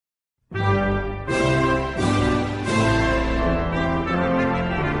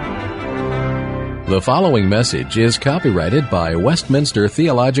The following message is copyrighted by Westminster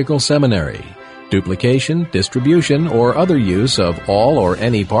Theological Seminary. Duplication, distribution, or other use of all or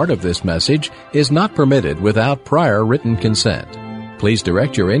any part of this message is not permitted without prior written consent. Please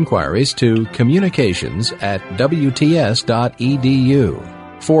direct your inquiries to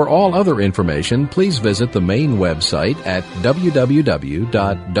communications@wts.edu. For all other information, please visit the main website at www.wts.edu.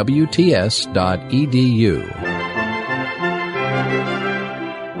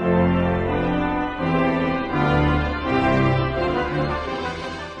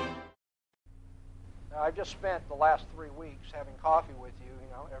 I've just spent the last 3 weeks having coffee with you,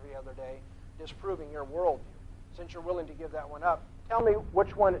 every other day, disproving your worldview. Since you're willing to give that one up, tell me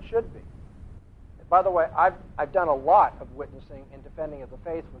which one it should be. By the way, I've done a lot of witnessing and defending of the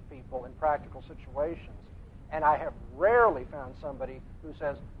faith with people in practical situations, and I have rarely found somebody who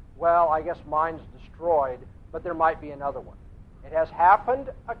says, well, I guess mine's destroyed, but there might be another one. It has happened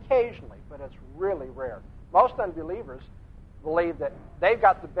occasionally, but it's really rare. Most unbelievers believe that they've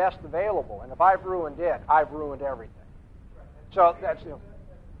got the best available, and if I've ruined it, I've ruined everything. So that's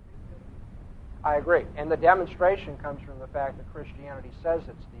I agree. And the demonstration comes from the fact that Christianity says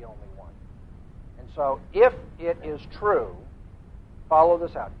it's the only one. And so if it is true, follow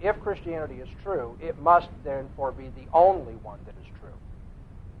this out. If Christianity is true, it must therefore be the only one that is true.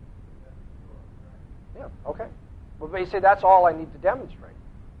 Yeah, okay. Well, but you see, that's all I need to demonstrate.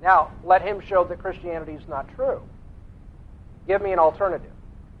 Now, let him show that Christianity is not true. Give me an alternative.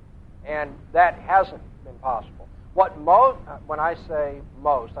 And that hasn't been possible. When I say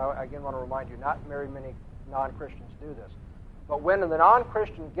most, I again want to remind you, not very many non-Christians do this. But when the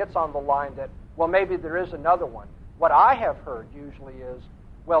non-Christian gets on the line that, well, maybe there is another one, what I have heard usually is,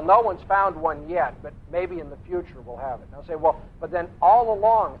 well, no one's found one yet, but maybe in the future we'll have it. And I'll say, well, but then all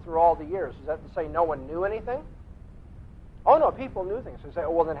along through all the years, is that to say no one knew anything? Oh, no, people knew things. They say, oh,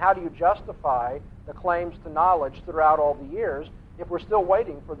 well, then how do you justify the claims to knowledge throughout all the years if we're still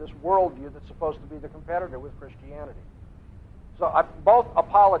waiting for this worldview that's supposed to be the competitor with Christianity? So both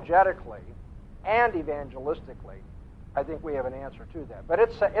apologetically and evangelistically, I think we have an answer to that. But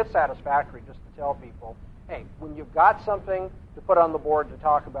it's satisfactory just to tell people, hey, when you've got something to put on the board to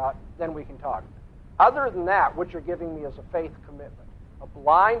talk about, then we can talk. Other than that, what you're giving me is a faith commitment, a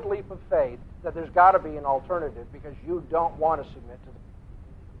blind leap of faith that there's got to be an alternative because you don't want to submit to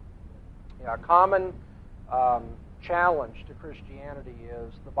a common challenge to Christianity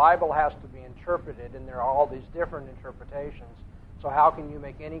is the Bible has to be interpreted, and there are all these different interpretations. So how can you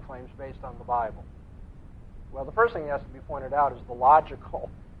make any claims based on the Bible? Well, the first thing that has to be pointed out is the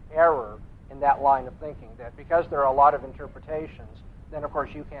logical error in that line of thinking, that because there are a lot of interpretations, then of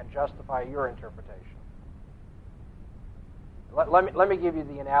course you can't justify your interpretation. Let me give you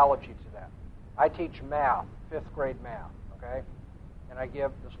the analogy to that. I teach math, 5th grade math, okay? And I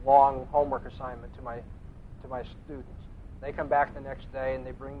give this long homework assignment to my students. They come back the next day and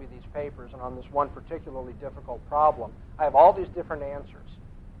they bring me these papers, and on this one particularly difficult problem, I have all these different answers.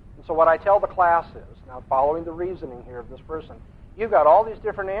 And so what I tell the class is, now following the reasoning here of this person, you've got all these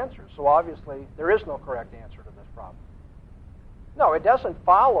different answers, so obviously there is no correct answer to this problem. No, it doesn't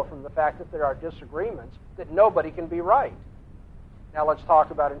follow from the fact that there are disagreements that nobody can be right. Now let's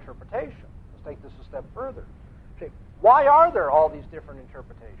talk about interpretation. Let's take this a step further. Okay, why are there all these different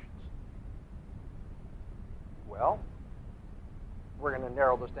interpretations? Well, we're going to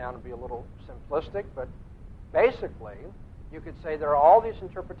narrow this down and be a little simplistic, but basically, you could say there are all these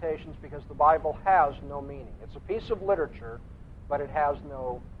interpretations because the Bible has no meaning. It's a piece of literature, but it has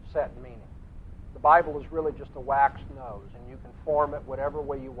no set meaning. The Bible is really just a waxed nose, and you can form it whatever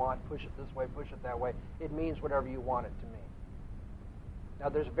way you want, push it this way, push it that way. It means whatever you want it to mean. Now,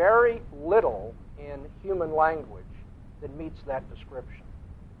 there's very little in human language that meets that description.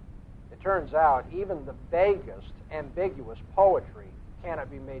 It turns out even the vaguest, ambiguous poetry cannot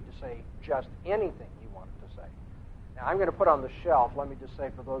be made to say just anything you want it to say. Now, I'm going to put on the shelf, let me just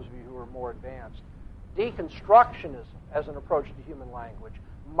say for those of you who are more advanced, deconstructionism as an approach to human language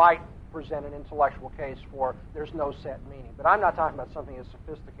might present an intellectual case for there's no set meaning. But I'm not talking about something as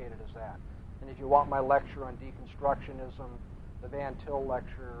sophisticated as that. And if you want my lecture on deconstructionism, the VanTil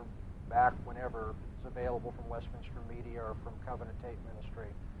lecture back whenever it's available from Westminster Media or from Covenant Tape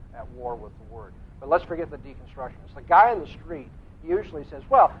Ministry, At War with the Word. But let's forget the deconstructionists. The guy in the street usually says,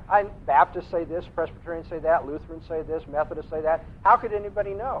 well, Baptists say this, Presbyterians say that, Lutherans say this, Methodists say that. How could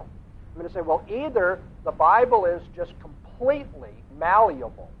anybody know? I'm going to say, well, either the Bible is just completely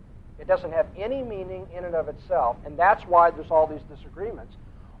malleable. It doesn't have any meaning in and of itself, and that's why there's all these disagreements.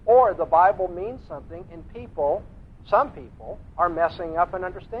 Or the Bible means something, and some people, are messing up and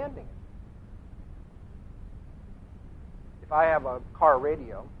understanding it. If I have a car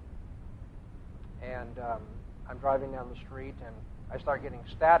radio, and I'm driving down the street, and I start getting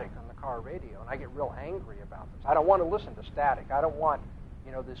static on the car radio, and I get real angry about this. I don't want to listen to static. I don't want,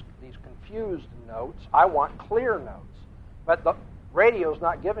 these confused notes. I want clear notes. But the radio's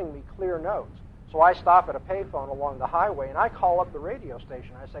not giving me clear notes. So I stop at a payphone along the highway, and I call up the radio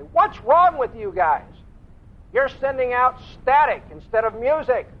station. I say, "What's wrong with you guys? You're sending out static instead of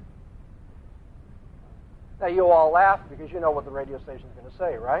music." Now, you all laugh because you know what the radio station's going to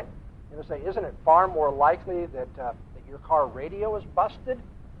say, right? You're going to say, "Isn't it far more likely that your car radio is busted,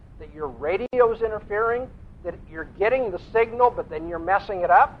 that your radio is interfering, that you're getting the signal, but then you're messing it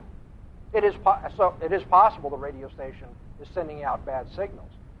up?" It is possible the radio station is sending out bad signals,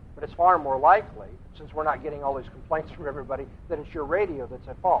 but it's far more likely, since we're not getting all these complaints from everybody, that it's your radio that's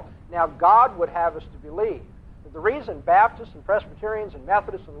at fault. Now, God would have us to believe that the reason Baptists and Presbyterians and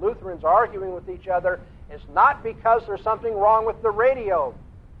Methodists and Lutherans are arguing with each other is not because there's something wrong with the radio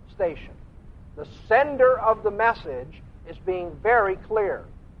station. The sender of the message is being very clear.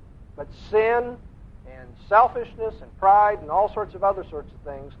 But sin and selfishness and pride and all sorts of other sorts of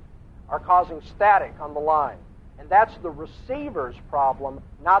things are causing static on the line. And that's the receiver's problem,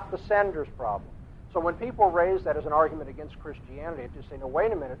 not the sender's problem. So when people raise that as an argument against Christianity, I just say, no,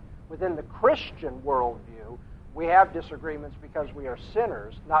 wait a minute. Within the Christian worldview, we have disagreements because we are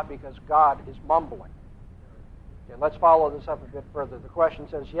sinners, not because God is mumbling. Okay, let's follow this up a bit further. The question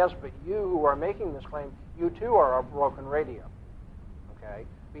says, yes, but you who are making this claim, you too are a broken radio. Okay?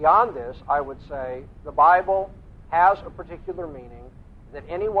 Beyond this, I would say the Bible has a particular meaning that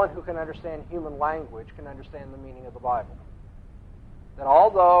anyone who can understand human language can understand the meaning of the Bible. That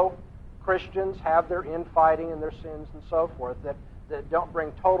although Christians have their infighting and their sins and so forth that don't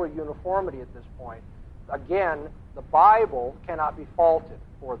bring total uniformity at this point, again, the Bible cannot be faulted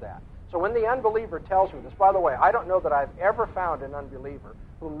for that. So when the unbeliever tells me this, by the way, I don't know that I've ever found an unbeliever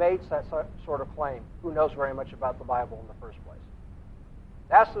who makes that sort of claim who knows very much about the Bible in the first place.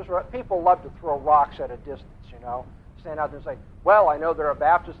 People love to throw rocks at a distance, stand out there and say, well, I know there are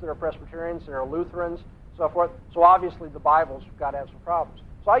Baptists, there are Presbyterians, there are Lutherans, so forth, so obviously the Bible's got to have some problems.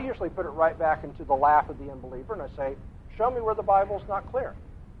 So I usually put it right back into the lap of the unbeliever, and I say, show me where the Bible's not clear.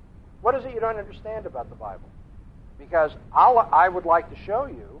 What is it you don't understand about the Bible? Because I would like to show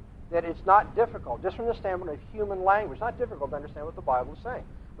you that it's not difficult, just from the standpoint of human language, it's not difficult to understand what the Bible is saying.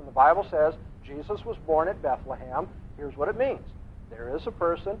 When the Bible says Jesus was born at Bethlehem, here's what it means. There is a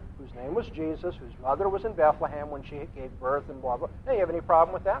person whose name was Jesus, whose mother was in Bethlehem when she gave birth and blah, blah. Hey, you have any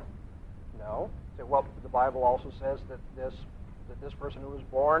problem with that? No. Say, well, the Bible also says that this person who was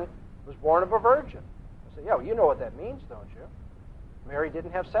born of a virgin. I say, yeah, well, you know what that means, don't you? Mary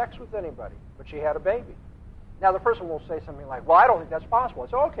didn't have sex with anybody, but she had a baby. Now, the person will say something like, well, I don't think that's possible.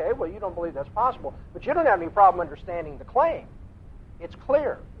 I say, okay, well, you don't believe that's possible, but you don't have any problem understanding the claim. It's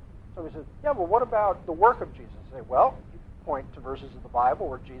clear. Somebody says, yeah, well, what about the work of Jesus? I say, well, you point to verses of the Bible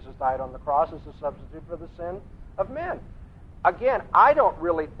where Jesus died on the cross as a substitute for the sin of men. Again, I don't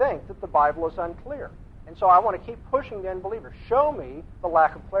really think that the Bible is unclear. And so I want to keep pushing the unbeliever. Show me the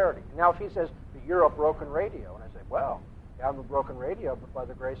lack of clarity. Now, if he says, but you're a broken radio, and I say, well, yeah, I'm a broken radio, but by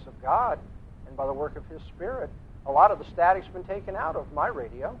the grace of God and by the work of His Spirit, a lot of the static's been taken out of my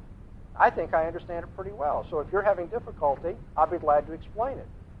radio. I think I understand it pretty well. So if you're having difficulty, I'll be glad to explain it.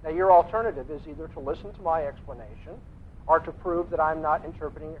 Now, your alternative is either to listen to my explanation or to prove that I'm not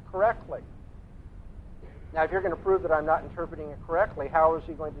interpreting it correctly. Now, if you're going to prove that I'm not interpreting it correctly, how is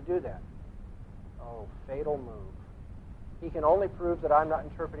he going to do that? Oh, fatal move. He can only prove that I'm not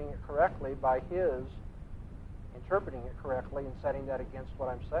interpreting it correctly by his interpreting it correctly and setting that against what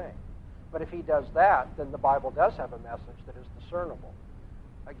I'm saying. But if he does that, then the Bible does have a message that is discernible.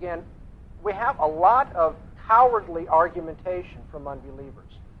 Again, we have a lot of cowardly argumentation from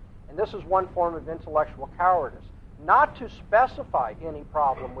unbelievers. And this is one form of intellectual cowardice. Not to specify any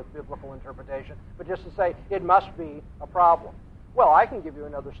problem with biblical interpretation, but just to say it must be a problem. Well, I can give you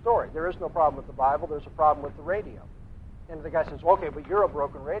another story. There is no problem with the Bible. There's a problem with the radio. And the guy says, well, okay, but you're a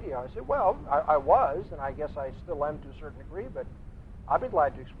broken radio. I say, well, I was, and I guess I still am to a certain degree, but I'll be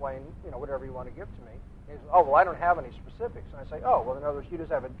glad to explain, whatever you want to give to me. He says, oh, well, I don't have any specifics. And I say, oh, well, in other words, you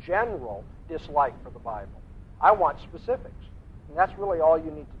just have a general dislike for the Bible. I want specifics. And that's really all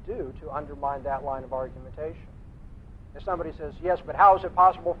you need to do to undermine that line of argumentation. If somebody says, yes, but how is it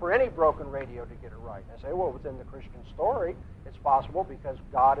possible for any broken radio to get it right? And I say, well, within the Christian story, it's possible because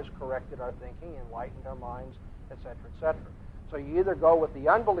God has corrected our thinking, enlightened our minds, etc., etc. So you either go with the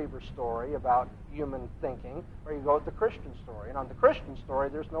unbeliever story about human thinking, or you go with the Christian story. And on the Christian story,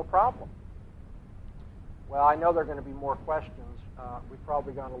 there's no problem. Well, I know there are going to be more questions. We've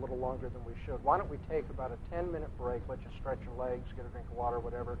probably gone a little longer than we should. Why don't we take about a 10-minute break, let you stretch your legs, get a drink of water,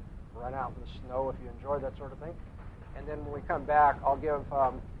 whatever. run out in the snow if you enjoy that sort of thing. And then when we come back, I'll give...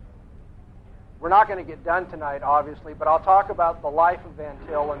 we're not going to get done tonight, obviously, but I'll talk about the life of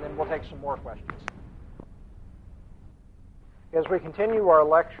VanTil, and then we'll take some more questions. As we continue our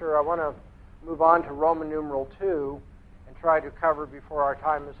lecture, I want to move on to Roman numeral 2 and try to cover, before our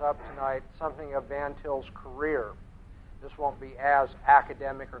time is up tonight, something of VanTil's career. This won't be as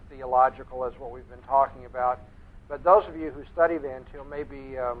academic or theological as what we've been talking about, but those of you who study VanTil may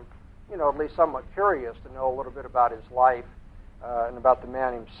be, at least somewhat curious to know a little bit about his life and about the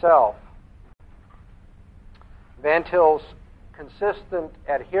man himself. VanTil's consistent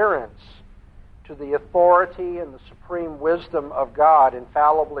adherence to the authority and the supreme wisdom of God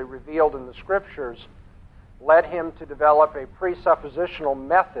infallibly revealed in the Scriptures led him to develop a presuppositional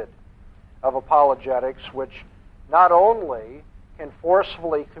method of apologetics which not only can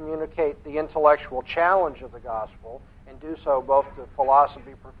forcefully communicate the intellectual challenge of the gospel, and do so both to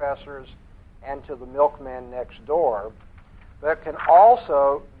philosophy professors and to the milkman next door, but can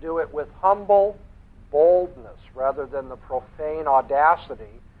also do it with humble boldness rather than the profane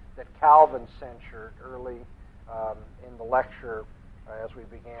audacity that Calvin censured early in the lecture as we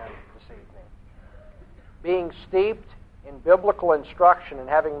began this evening. Being steeped in biblical instruction and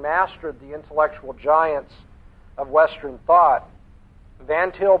having mastered the intellectual giants of Western thought,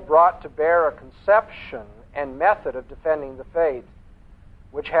 VanTil brought to bear a conception and method of defending the faith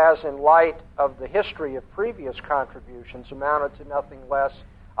which has, in light of the history of previous contributions, amounted to nothing less,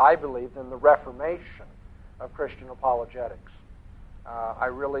 I believe, than the Reformation of Christian apologetics. I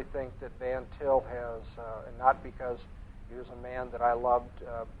really think that VanTil has, and not because he was a man that I loved,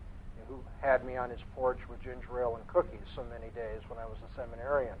 who had me on his porch with ginger ale and cookies so many days when I was a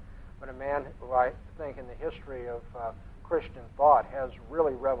seminarian, but a man who I think in the history of Christian thought has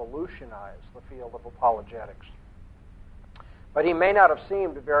really revolutionized the field of apologetics. But he may not have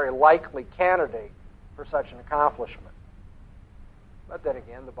seemed a very likely candidate for such an accomplishment. But then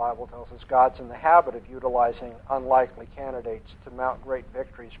again, the Bible tells us God's in the habit of utilizing unlikely candidates to mount great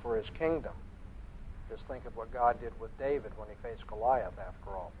victories for his kingdom. Just think of what God did with David when he faced Goliath,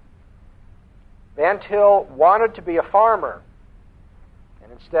 after all. VanTil wanted to be a farmer, and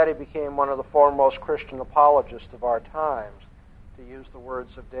instead he became one of the foremost Christian apologists of our times, to use the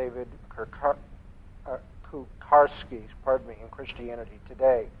words of David Kukarski, in Christianity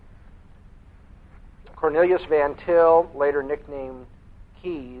Today. Cornelius VanTil, later nicknamed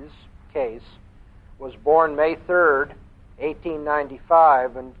Case, was born May 3rd,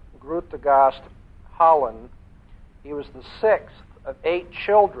 1895, in Grootegast, Holland. He was the sixth of 8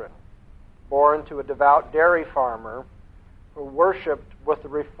 children born to a devout dairy farmer who worshipped with the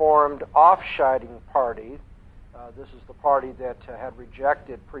Reformed Offshiding Party. This is the party that had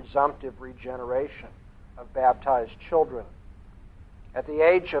rejected presumptive regeneration of baptized children. At the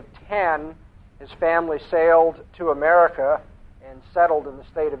age of 10, his family sailed to America and settled in the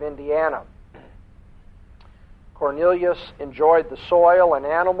state of Indiana. Cornelius enjoyed the soil and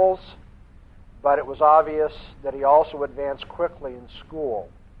animals, but it was obvious that he also advanced quickly in school.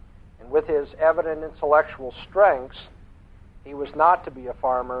 And with his evident intellectual strengths, he was not to be a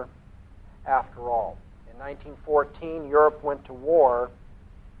farmer after all. In 1914, Europe went to war.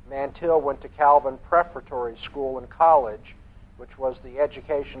 VanTil went to Calvin Preparatory School and College, which was the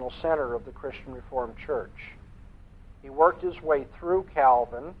educational center of the Christian Reformed Church. He worked his way through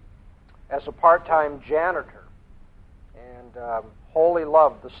Calvin as a part-time janitor and wholly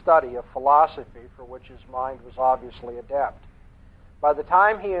loved the study of philosophy, for which his mind was obviously adept. By the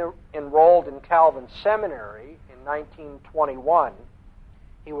time he enrolled in Calvin Seminary in 1921,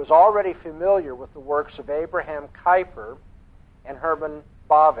 he was already familiar with the works of Abraham Kuyper and Herman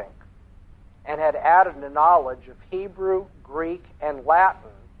Bavinck, and had added a knowledge of Hebrew, Greek, and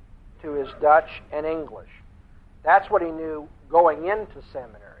Latin to his Dutch and English. That's what he knew going into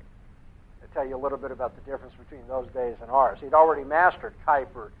seminary. I'll tell you a little bit about the difference between those days and ours. He'd already mastered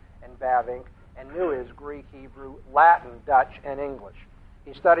Kuyper and Bavinck and knew his Greek, Hebrew, Latin, Dutch, and English.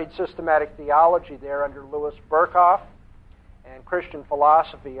 He studied systematic theology there under Louis Berkhoff and Christian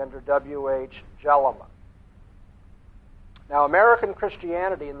philosophy under W.H. Jellema. Now, American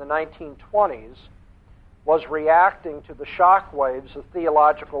Christianity in the 1920s was reacting to the shock waves of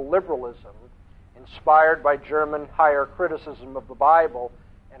theological liberalism inspired by German higher criticism of the Bible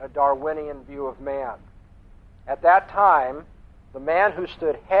and a Darwinian view of man. At that time, the man who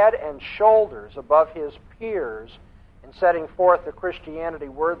stood head and shoulders above his peers in setting forth a Christianity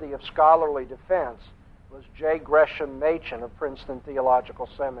worthy of scholarly defense was J. Gresham Machen of Princeton Theological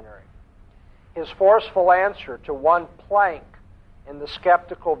Seminary. His forceful answer to one plank in the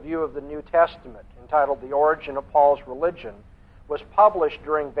skeptical view of the New Testament, entitled The Origin of Paul's Religion, was published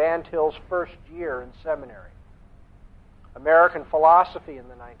during VanTil's first year in seminary. American philosophy in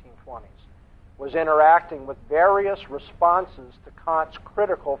the 1920s was interacting with various responses to Kant's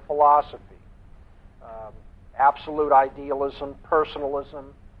critical philosophy. Absolute idealism,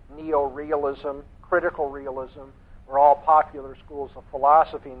 personalism, neo-realism, critical realism were all popular schools of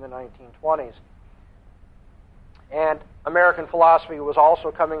philosophy in the 1920s. And American philosophy was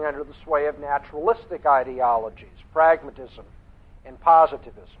also coming under the sway of naturalistic ideologies, pragmatism, and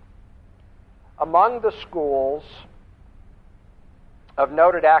positivism. Among the schools of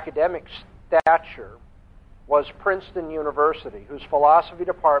noted academic stature was Princeton University, whose philosophy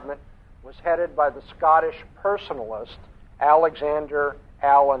department was headed by the Scottish personalist Alexander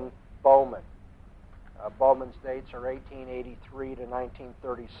Allen Bowman. Bowman's dates are 1883 to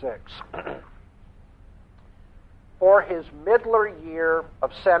 1936. For his middler year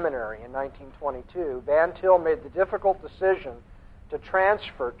of seminary in 1922, VanTil made the difficult decision to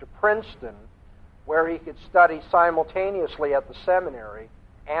transfer to Princeton, where he could study simultaneously at the seminary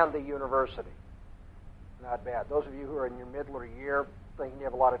and the university. Not bad. Those of you who are in your middler year, thinking you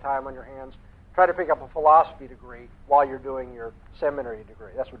have a lot of time on your hands, try to pick up a philosophy degree while you're doing your seminary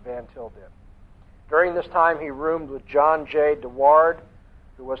degree. That's what VanTil did. During this time, he roomed with John J. Deward,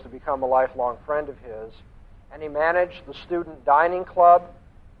 who was to become a lifelong friend of his, and he managed the student dining club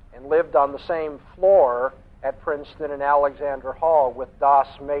and lived on the same floor at Princeton and Alexander Hall with Das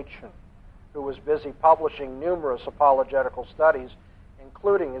Mädchen, who was busy publishing numerous apologetical studies,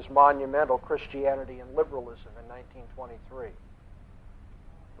 including his monumental Christianity and Liberalism in 1923.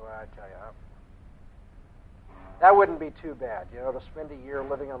 Boy, I tell you, that wouldn't be too bad, to spend a year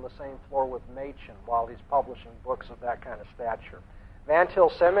living on the same floor with Machen while he's publishing books of that kind of stature.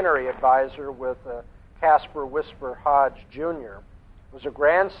 VanTil's seminary advisor with Caspar Whisper Hodge Jr. was a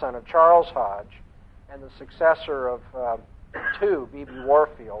grandson of Charles Hodge and the successor of B.B.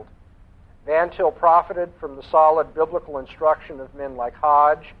 Warfield. VanTil profited from the solid biblical instruction of men like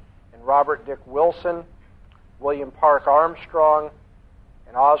Hodge and Robert Dick Wilson, William Park Armstrong,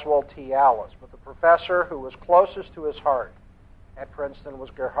 and Oswald T. Alice. But the professor who was closest to his heart at Princeton was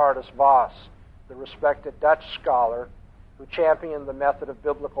Gerhardus Voss, the respected Dutch scholar who championed the method of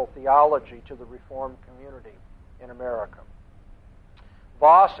biblical theology to the Reformed community in America.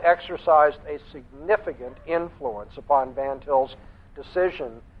 Voss exercised a significant influence upon VanTil's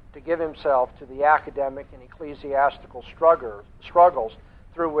decision to give himself to the academic and ecclesiastical struggles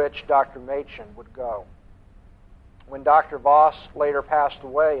through which Dr. Machen would go. When Dr. Voss later passed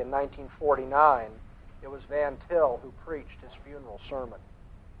away in 1949, it was VanTil who preached his funeral sermon.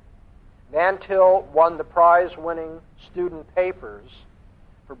 VanTil won the prize-winning student papers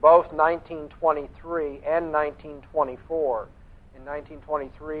for both 1923 and 1924. In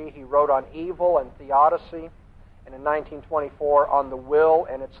 1923, he wrote on evil and theodicy, and in 1924 on the will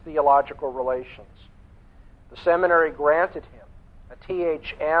and its theological relations. The seminary granted him a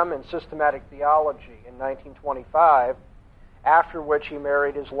THM in systematic theology in 1925, after which he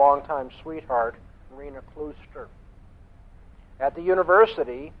married his longtime sweetheart, Rena Klooster. At the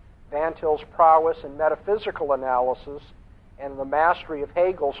university, VanTil's prowess in metaphysical analysis and the mastery of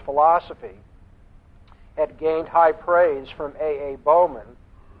Hegel's philosophy had gained high praise from A.A. Bowman,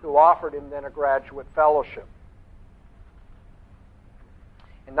 who offered him then a graduate fellowship.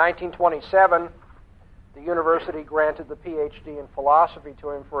 In 1927, the university granted the Ph.D. in philosophy to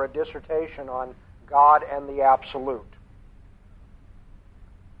him for a dissertation on God and the Absolute.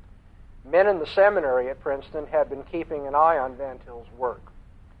 Men in the seminary at Princeton had been keeping an eye on VanTil's work.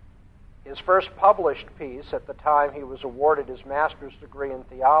 His first published piece, at the time he was awarded his master's degree in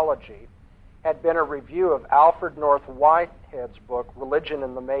theology, had been a review of Alfred North Whitehead's book, Religion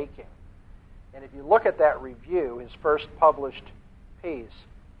in the Making. And if you look at that review, his first published piece,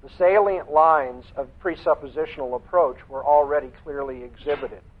 the salient lines of presuppositional approach were already clearly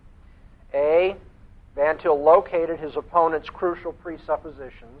exhibited. A, VanTil located his opponent's crucial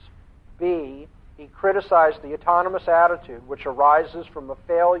presuppositions. B, he criticized the autonomous attitude which arises from a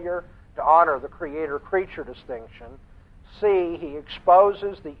failure to honor the creator-creature distinction. C, he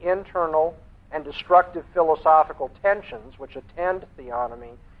exposes the internal and destructive philosophical tensions which attend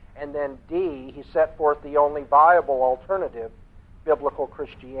theonomy. And then D, he set forth the only viable alternative, biblical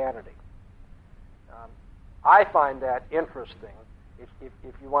Christianity. I find that interesting.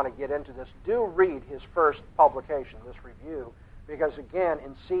 If you want to get into this, do read his first publication, this review, because again,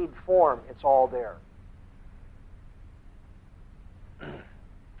 in seed form, it's all there.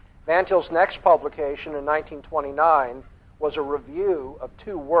 VanTil's next publication in 1929 was a review of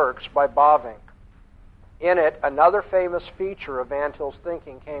two works by Bavinck. In it, another famous feature of VanTil's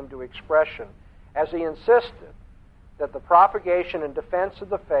thinking came to expression as he insisted that the propagation and defense of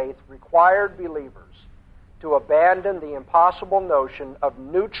the faith required believers to abandon the impossible notion of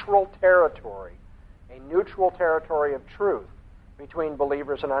neutral territory, a neutral territory of truth between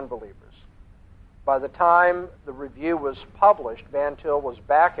believers and unbelievers. By the time the review was published, VanTil was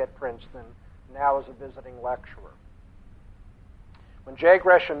back at Princeton, now as a visiting lecturer. When J.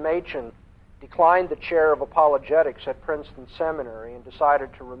 Gresham Machen declined the chair of apologetics at Princeton Seminary and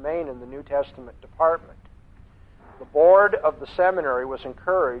decided to remain in the New Testament department, the board of the seminary was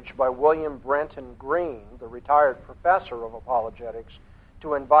encouraged by William Brenton Green, the retired professor of apologetics,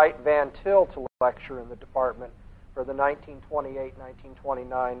 to invite VanTil to lecture in the department for the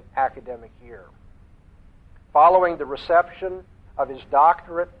 1928-1929 academic year. Following the reception of his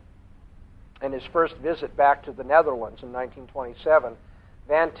doctorate and his first visit back to the Netherlands in 1927,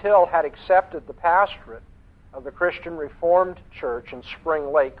 VanTil had accepted the pastorate of the Christian Reformed Church in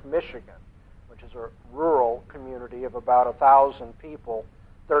Spring Lake, Michigan, which is a rural community of about 1,000 people,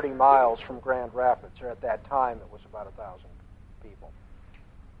 30 miles from Grand Rapids, or at that time it was about 1,000 people.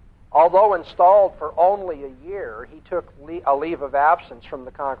 Although installed for only a year, he took a leave of absence from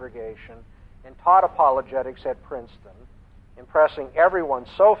the congregation and taught apologetics at Princeton, impressing everyone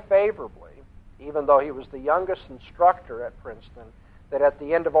so favorably, even though he was the youngest instructor at Princeton, that at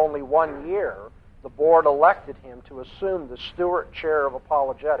the end of only 1 year, the board elected him to assume the Stewart Chair of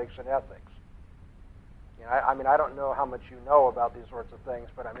Apologetics and Ethics. I don't know how much you know about these sorts of things,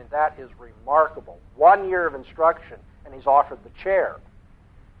 but that is remarkable. 1 year of instruction, and he's offered the chair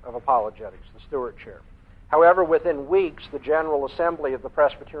of apologetics, the Stewart Chair. However, within weeks, the General Assembly of the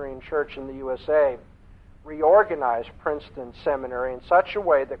Presbyterian Church in the USA reorganized Princeton Seminary in such a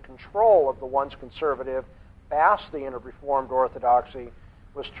way that control of the once conservative bastion of Reformed orthodoxy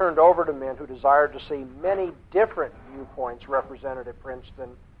was turned over to men who desired to see many different viewpoints represented at Princeton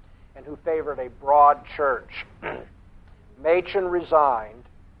and who favored a broad church. Machen resigned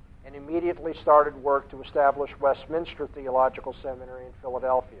and immediately started work to establish Westminster Theological Seminary in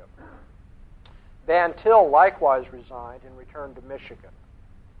Philadelphia. VanTil likewise resigned and returned to Michigan.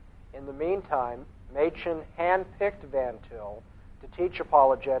 In the meantime, Machen handpicked VanTil to teach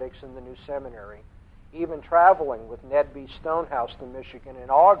apologetics in the new seminary, even traveling with Ned B. Stonehouse to Michigan in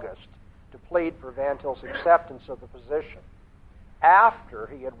August to plead for VanTil's acceptance of the position, after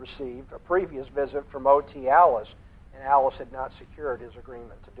he had received a previous visit from O.T. Alice, and Alice had not secured his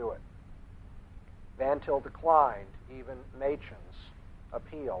agreement to do it. VanTil declined even Machen's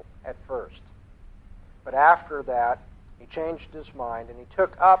appeal at first. But after that, he changed his mind, and he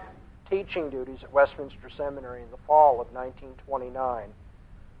took up teaching duties at Westminster Seminary in the fall of 1929,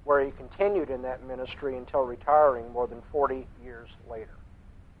 where he continued in that ministry until retiring more than 40 years later.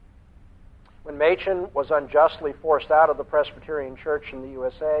 When Machen was unjustly forced out of the Presbyterian Church in the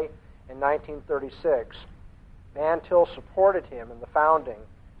USA in 1936, VanTil supported him in the founding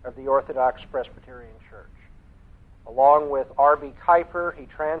of the Orthodox Presbyterian Church. Along with R.B. Kuyper, he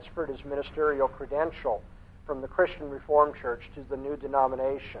transferred his ministerial credential from the Christian Reformed Church to the new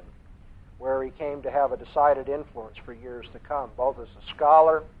denomination, where he came to have a decided influence for years to come, both as a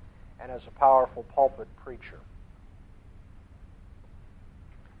scholar and as a powerful pulpit preacher.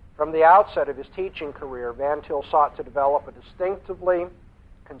 From the outset of his teaching career, VanTil sought to develop a distinctively,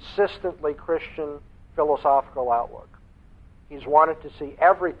 consistently Christian philosophical outlook. He's wanted to see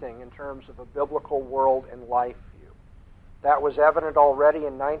everything in terms of a biblical world and life view. That was evident already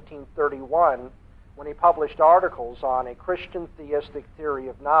in 1931 when he published articles on a Christian theistic theory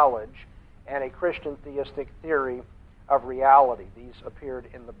of knowledge and a Christian theistic theory of reality. These appeared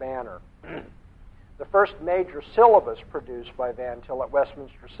in the Banner. The first major syllabus produced by VanTil at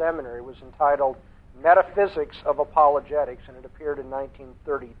Westminster Seminary was entitled Metaphysics of Apologetics, and it appeared in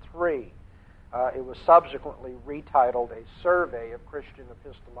 1933. It was subsequently retitled A Survey of Christian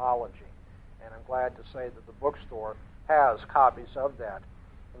Epistemology, and I'm glad to say that the bookstore has copies of that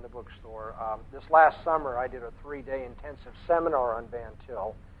in the bookstore. This last summer, I did a 3-day intensive seminar on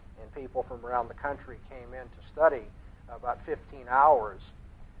VanTil, and people from around the country came in to study about 15 hours.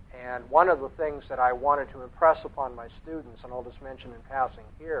 And one of the things that I wanted to impress upon my students, and I'll just mention in passing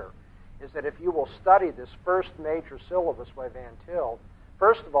here, is that if you will study this first major syllabus by VanTil,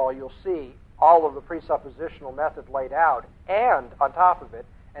 first of all, you'll see all of the presuppositional method laid out, and on top of it,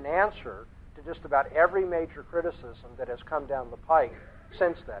 an answer to just about every major criticism that has come down the pike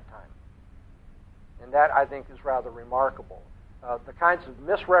since that time. And that, I think, is rather remarkable. The kinds of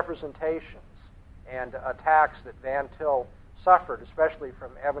misrepresentations and attacks that VanTil suffered, especially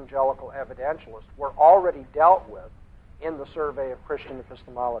from evangelical evidentialists, were already dealt with in the Survey of Christian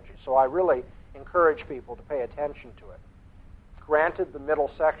Epistemology. So I really encourage people to pay attention to it. Granted, the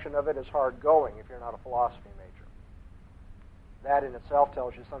middle section of it is hard going if you're not a philosophy major. that in itself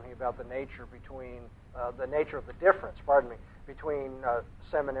tells you something about the nature of the difference, between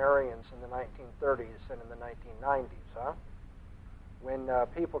seminarians in the 1930s and in the 1990s. When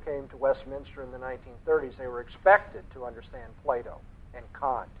people came to Westminster in the 1930s, they were expected to understand Plato and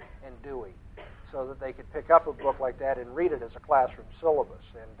Kant and Dewey, so that they could pick up a book like that and read it as a classroom syllabus.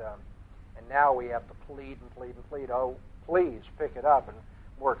 And now we have to plead and plead and plead. Oh, please pick it up and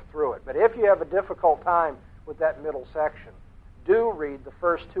work through it. But if you have a difficult time with that middle section, do read the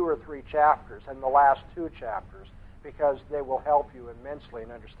first 2 or 3 chapters and the last 2 chapters, because they will help you immensely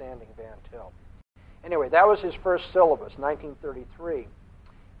in understanding VanTil. Anyway, that was his first syllabus, 1933.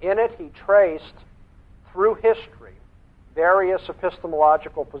 In it, he traced, through history, various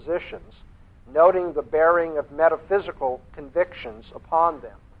epistemological positions, noting the bearing of metaphysical convictions upon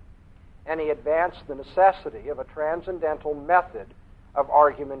them. And he advanced the necessity of a transcendental method of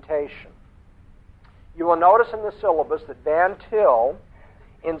argumentation. You will notice in the syllabus that VanTil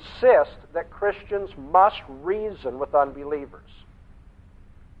insists that Christians must reason with unbelievers.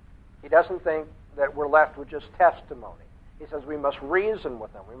 He doesn't think that we're left with just testimony. He says we must reason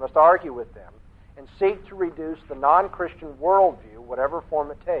with them, we must argue with them, and seek to reduce the non-Christian worldview, whatever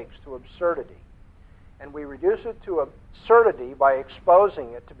form it takes, to absurdity. And we reduce it to absurdity by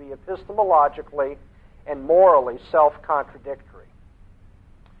exposing it to be epistemologically and morally self-contradictory.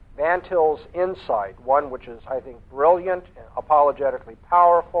 VanTil's insight, one which is, I think, brilliant and apologetically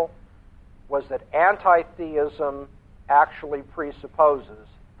powerful, was that anti-theism actually presupposes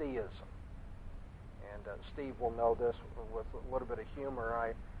theism. And Steve will know this with a little bit of humor.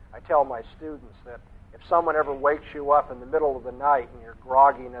 I tell my students that if someone ever wakes you up in the middle of the night in your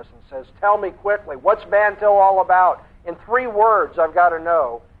grogginess and says, "Tell me quickly, what's VanTil all about? In 3 words, I've got to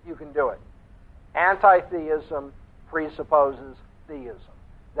know," you can do it. Anti-theism presupposes theism.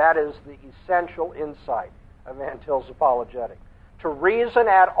 That is the essential insight of VanTil's apologetic. To reason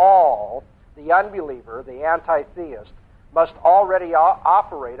at all, the unbeliever, the anti-theist, must already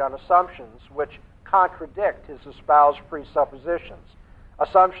operate on assumptions which contradict his espoused presuppositions,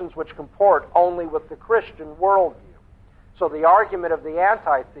 assumptions which comport only with the Christian worldview. So the argument of the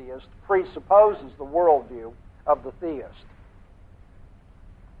anti-theist presupposes the worldview of the theist.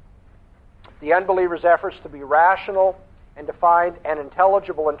 The unbeliever's efforts to be rational and to find an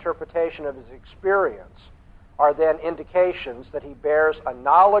intelligible interpretation of his experience are then indications that he bears a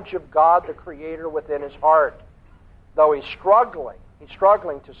knowledge of God the Creator within his heart, though he's struggling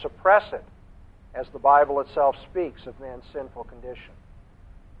to suppress it, as the Bible itself speaks of man's sinful condition.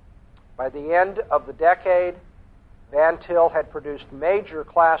 By the end of the decade, VanTil had produced major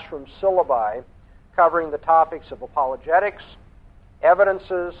classroom syllabi covering the topics of apologetics,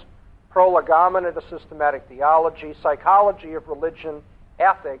 evidences, prolegomena to systematic theology, psychology of religion,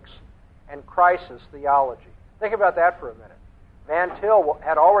 ethics, and crisis theology. Think about that for a minute. VanTil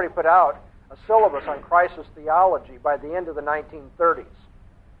had already put out a syllabus on crisis theology by the end of the 1930s.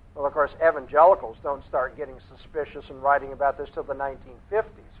 Well, of course, evangelicals don't start getting suspicious and writing about this till the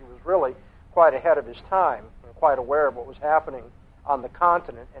 1950s. He was really quite ahead of his time and quite aware of what was happening on the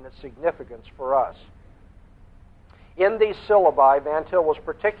continent and its significance for us. In these syllabi, VanTil was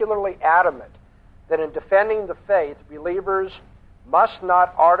particularly adamant that in defending the faith, believers must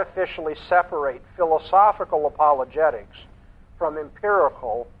not artificially separate philosophical apologetics from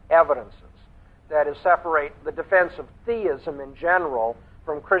empirical evidences. That is, separate the defense of theism in general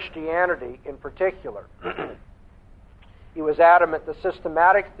from Christianity in particular. He was adamant that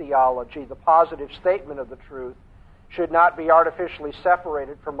systematic theology, the positive statement of the truth, should not be artificially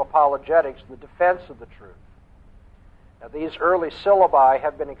separated from apologetics, the defense of the truth. Now, these early syllabi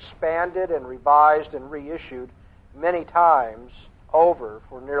have been expanded and revised and reissued many times over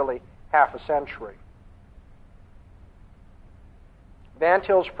for nearly half a century.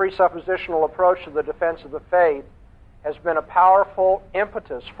 VanTil's presuppositional approach to the defense of the faith has been a powerful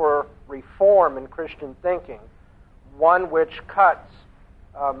impetus for reform in Christian thinking, one which cuts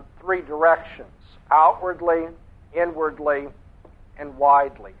 3 directions: outwardly, inwardly, and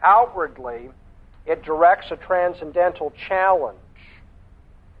widely. Outwardly, it directs a transcendental challenge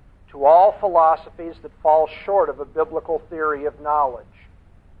to all philosophies that fall short of a biblical theory of knowledge,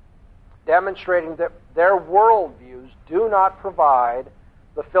 demonstrating that their worldviews do not provide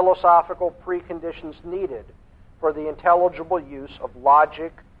the philosophical preconditions needed for the intelligible use of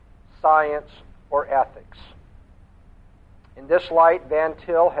logic, science, or ethics. In this light,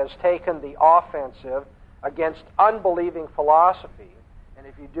 VanTil has taken the offensive against unbelieving philosophy. And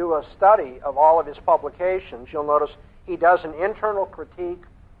if you do a study of all of his publications, you'll notice he does an internal critique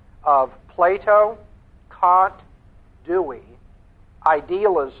of Plato, Kant, Dewey,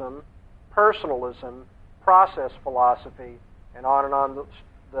 idealism, personalism, process philosophy, and on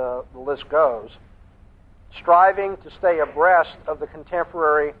the list goes, striving to stay abreast of the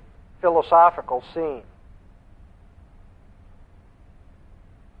contemporary philosophical scene.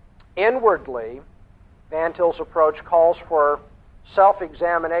 Inwardly, VanTil's approach calls for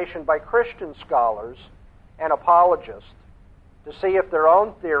self-examination by Christian scholars and apologists to see if their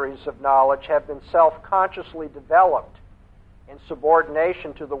own theories of knowledge have been self-consciously developed in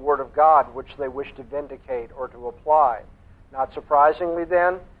subordination to the Word of God, which they wish to vindicate or to apply. Not surprisingly,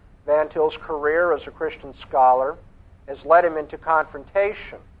 then, VanTil's career as a Christian scholar has led him into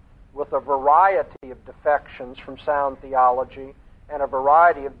confrontation with a variety of defections from sound theology and a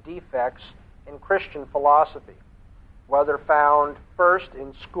variety of defects in Christian philosophy, whether found first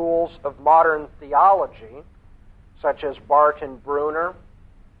in schools of modern theology, such as Barton Brunner,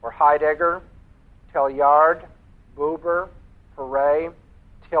 or Heidegger, Teilhard, Buber, Perret,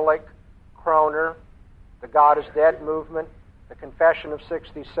 Tillich, Kroner, the God is Dead movement, the Confession of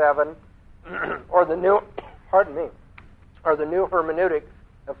 67, or the new hermeneutic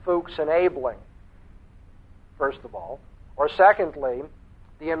of Fuchs and Abeling, first of all, or secondly,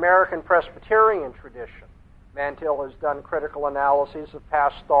 the American Presbyterian tradition. VanTil has done critical analyses of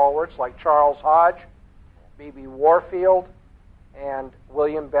past stalwarts like Charles Hodge, B.B. Warfield, and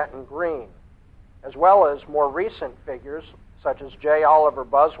William Benton Green, as well as more recent figures such as J. Oliver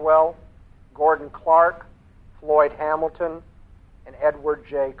Buswell, Gordon Clark, Floyd Hamilton, and Edward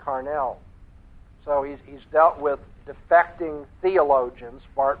J. Carnell. So he's dealt with defecting theologians,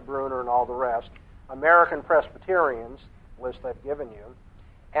 Bart Brunner and all the rest, American Presbyterians, list I've given you,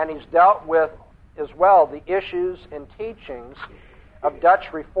 and he's dealt with as well the issues and teachings of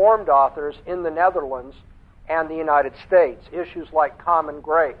Dutch Reformed authors in the Netherlands and the United States, issues like common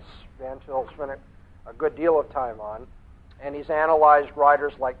grace. VanTil spent a good deal of time on, and he's analyzed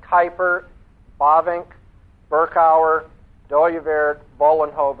writers like Kuyper, Bavinck, Berkouwer, Dooyeweerd,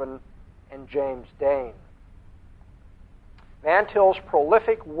 Vollenhoven, and James Dane. VanTil's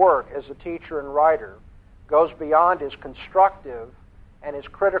prolific work as a teacher and writer goes beyond his constructive and his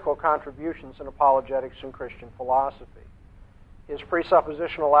critical contributions in apologetics and Christian philosophy. His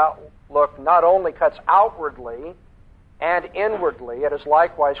presuppositional outlook not only cuts outwardly and inwardly, it has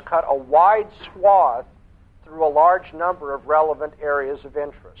likewise cut a wide swath through a large number of relevant areas of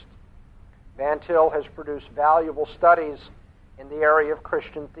interest. VanTil has produced valuable studies in the area of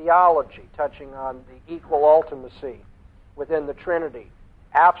Christian theology, touching on the equal ultimacy within the Trinity,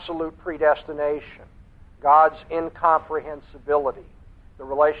 absolute predestination, God's incomprehensibility, the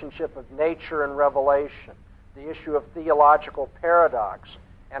relationship of nature and revelation, the issue of theological paradox,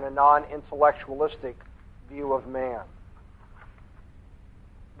 and a non-intellectualistic view of man.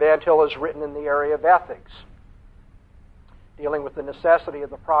 VanTil has written in the area of ethics, dealing with the necessity of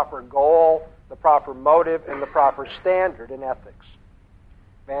the proper goal, the proper motive, and the proper standard in ethics.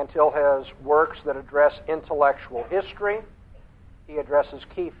 VanTil has works that address intellectual history. He addresses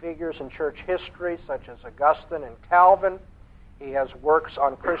key figures in church history, such as Augustine and Calvin. He has works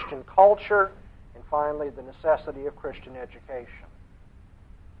on Christian culture, and finally, the necessity of Christian education.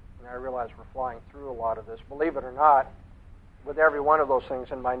 And I realize we're flying through a lot of this. Believe it or not, with every one of those things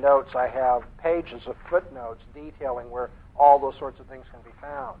in my notes, I have pages of footnotes detailing where all those sorts of things can be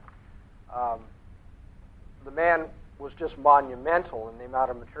found. The man was just monumental in the amount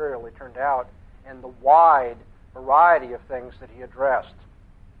of material he turned out and the wide variety of things that he addressed.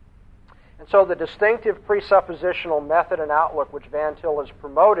 And so the distinctive presuppositional method and outlook which VanTil has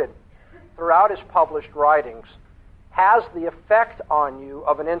promoted throughout his published writings has the effect on you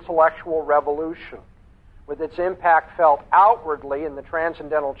of an intellectual revolution, with its impact felt outwardly in the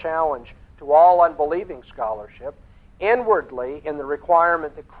transcendental challenge to all unbelieving scholarship, inwardly in the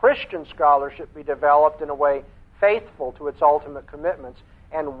requirement that Christian scholarship be developed in a way faithful to its ultimate commitments,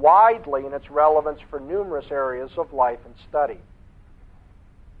 and widely in its relevance for numerous areas of life and study.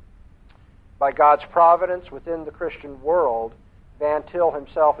 By God's providence within the Christian world, VanTil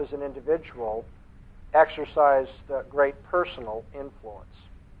himself as an individual exercised great personal influence.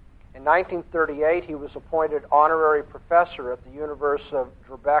 In 1938, he was appointed honorary professor at the University of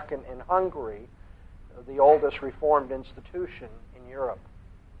Debrecen in Hungary, the oldest Reformed institution in Europe.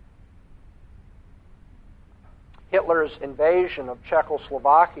 Hitler's invasion of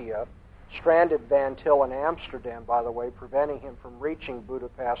Czechoslovakia stranded VanTil in Amsterdam, by the way, preventing him from reaching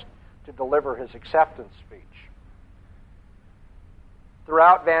Budapest to deliver his acceptance speech.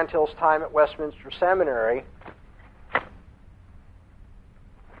 Throughout VanTil's time at Westminster Seminary,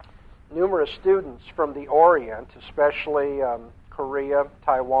 numerous students from the Orient, especially Korea,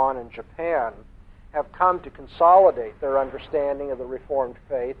 Taiwan, and Japan, have come to consolidate their understanding of the Reformed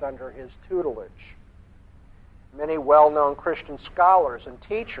faith under his tutelage. Many well-known Christian scholars and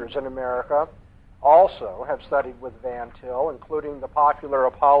teachers in America also have studied with VanTil, including the popular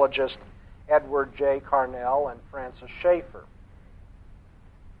apologist Edward J. Carnell and Francis Schaeffer.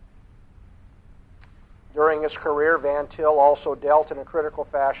 During his career, VanTil also dealt in a critical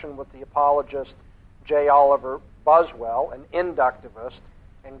fashion with the apologist J. Oliver Buswell, an inductivist,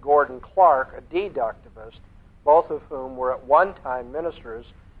 and Gordon Clark, a deductivist, both of whom were at one time ministers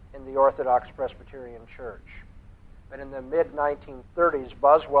in the Orthodox Presbyterian Church. But in the mid-1930s,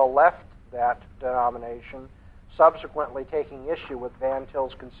 Buswell left that denomination, subsequently taking issue with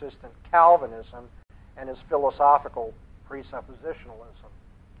VanTil's consistent Calvinism and his philosophical presuppositionalism.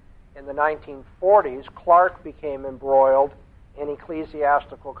 In the 1940s, Clark became embroiled in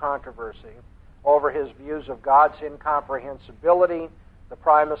ecclesiastical controversy over his views of God's incomprehensibility, the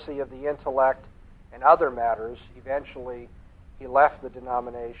primacy of the intellect, and other matters. Eventually, he left the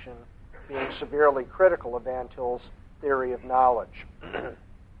denomination, being severely critical of VanTil's theory of knowledge.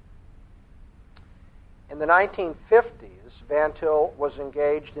 In the 1950s, VanTil was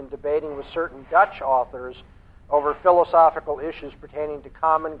engaged in debating with certain Dutch authors over philosophical issues pertaining to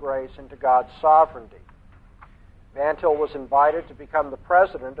common grace and to God's sovereignty. VanTil was invited to become the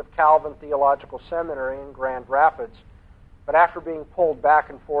president of Calvin Theological Seminary in Grand Rapids, but after being pulled back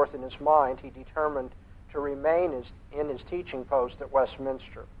and forth in his mind, he determined to remain in his teaching post at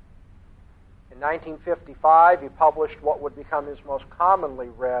Westminster. In 1955, he published what would become his most commonly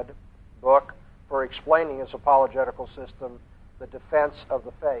read book for explaining his apologetical system, The Defense of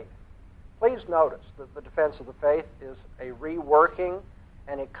the Faith. Please notice that The Defense of the Faith is a reworking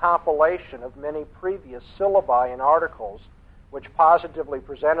and a compilation of many previous syllabi and articles which positively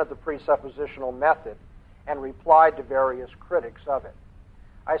presented the presuppositional method and replied to various critics of it.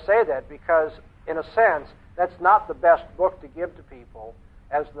 I say that because, in a sense, that's not the best book to give to people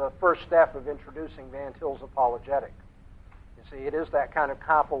as the first step of introducing VanTil's apologetic. You see, it is that kind of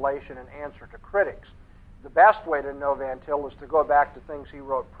compilation and answer to critics. The best way to know VanTil is to go back to things he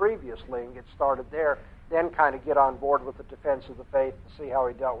wrote previously and get started there, then kind of get on board with the defense of the faith and see how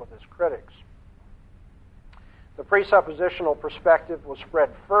he dealt with his critics. The presuppositional perspective was spread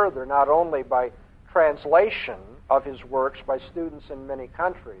further not only by translation of his works by students in many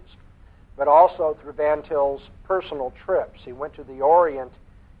countries, but also through VanTil's personal trips. He went to the Orient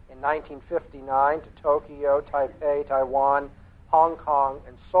in 1959 to Tokyo, Taipei, Taiwan, Hong Kong,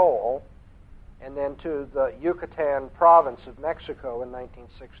 and Seoul, and then to the Yucatan province of Mexico in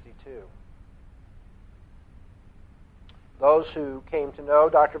 1962. Those who came to know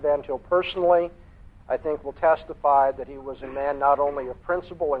Dr. VanTil personally, I think, will testify that he was a man not only of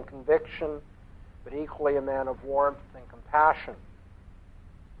principle and conviction, but equally a man of warmth and compassion.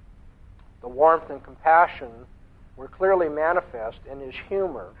 The warmth and compassion were clearly manifest in his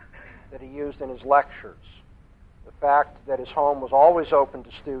humor that he used in his lectures. The fact that his home was always open to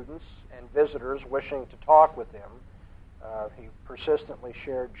students and visitors wishing to talk with him. He persistently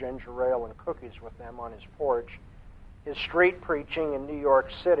shared ginger ale and cookies with them on his porch. His street preaching in New York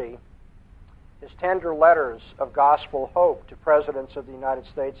City, his tender letters of gospel hope to presidents of the United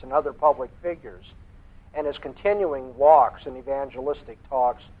States and other public figures, and his continuing walks and evangelistic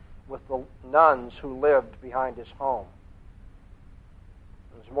talks with the nuns who lived behind his home.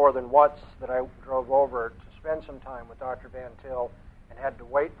 It was more than once that I drove over to spend some time with Dr. VanTil and had to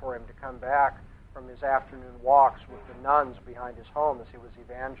wait for him to come back from his afternoon walks with the nuns behind his home as he was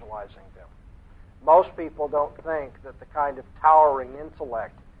evangelizing them. Most people don't think that the kind of towering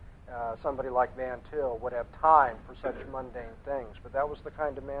intellect somebody like VanTil would have time for such mundane things, but that was the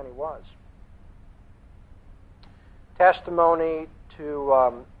kind of man he was. Testimony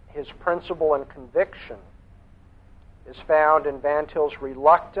to his principle and conviction is found in VanTil's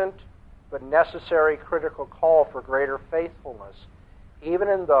reluctant but necessary critical call for greater faithfulness, even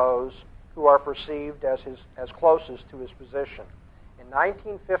in those who are perceived as closest to his position. In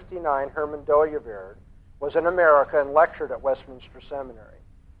 1959, Herman Dooyeweerd was in America and lectured at Westminster Seminary.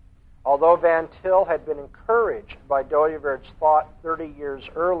 Although VanTil had been encouraged by Dooyeweerd's thought 30 years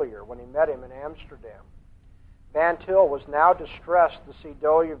earlier when he met him in Amsterdam, VanTil was now distressed to see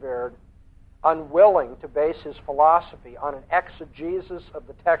Dooyeweerd unwilling to base his philosophy on an exegesis of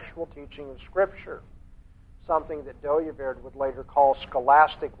the textual teaching of Scripture, something that Dooyeweerd would later call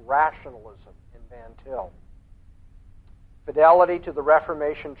scholastic rationalism in VanTil. Fidelity to the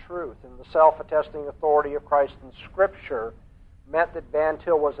Reformation truth and the self-attesting authority of Christ in Scripture meant that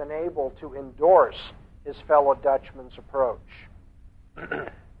VanTil was unable to endorse his fellow Dutchman's approach.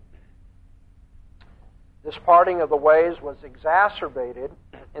 This parting of the ways was exacerbated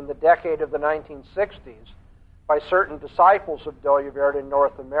in the decade of the 1960s by certain disciples of Dooyeweerd in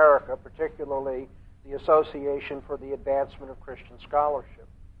North America, particularly the Association for the Advancement of Christian Scholarship,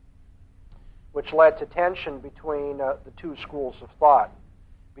 which led to tension between the two schools of thought,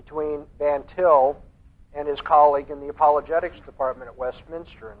 between VanTil and his colleague in the Apologetics Department at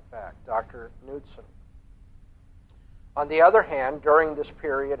Westminster, in fact, Dr. Knudsen. On the other hand, during this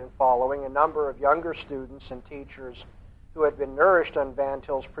period and following, a number of younger students and teachers who had been nourished on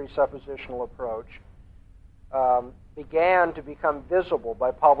VanTil's presuppositional approach began to become visible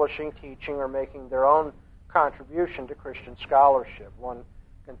by publishing, teaching, or making their own contribution to Christian scholarship. One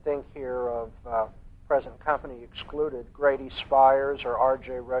can think here of present company excluded, Grady Spires or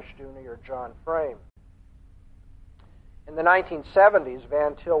R.J. Rushdoony or John Frame. In the 1970s,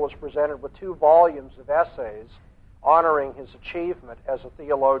 VanTil was presented with 2 volumes of essays honoring his achievement as a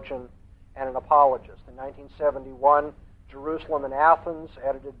theologian and an apologist. In 1971, Jerusalem and Athens,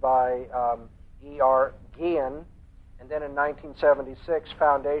 edited by E.R. Guillen, and then in 1976,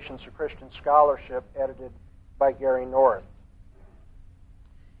 Foundations of Christian Scholarship, edited by Gary North.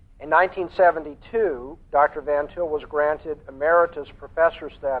 In 1972, Dr. VanTil was granted emeritus professor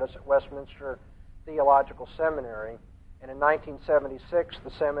status at Westminster Theological Seminary, and in 1976,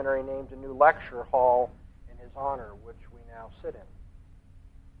 the seminary named a new lecture hall in his honor, which we now sit in.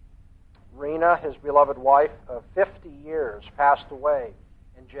 Rena, his beloved wife of 50 years, passed away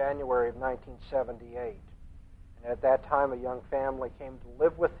in January of 1978. And at that time, a young family came to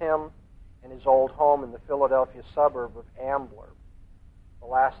live with him in his old home in the Philadelphia suburb of Ambler. The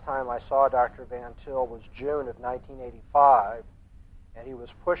last time I saw Dr. VanTil was June of 1985, and he was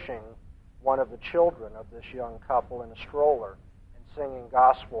pushing one of the children of this young couple in a stroller and singing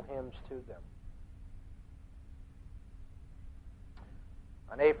gospel hymns to them.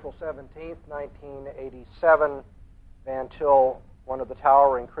 On April 17, 1987, VanTil, one of the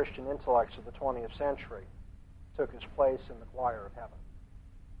towering Christian intellects of the 20th century, took his place in the choir of heaven.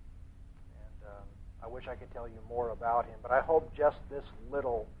 And I wish I could tell you more about him, but I hope just this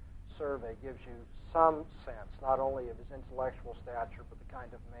little survey gives you some sense, not only of his intellectual stature, but the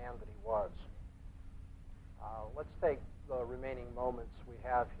kind of man that he was. Let's take the remaining moments we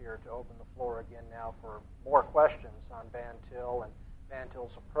have here to open the floor again now for more questions on VanTil and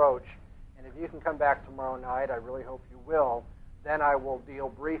VanTil's approach. And if you can come back tomorrow night, I really hope you will, then I will deal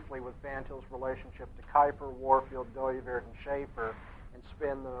briefly with VanTil's relationship to Kuyper, Warfield, Dooyeweerd, and Schaeffer, and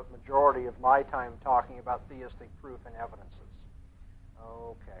spend the majority of my time talking about theistic proof and evidences.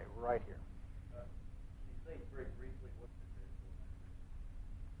 Okay, right here. Can you say very briefly what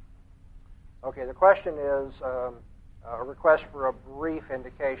Okay, the question is a request for a brief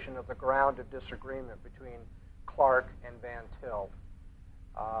indication of the ground of disagreement between Clarke and VanTil.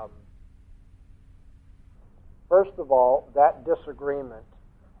 First of all, that disagreement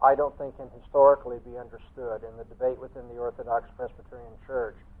I don't think can historically be understood in the debate within the Orthodox Presbyterian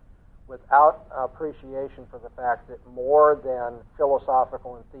Church without appreciation for the fact that more than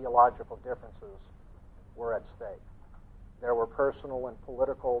philosophical and theological differences were at stake. There were personal and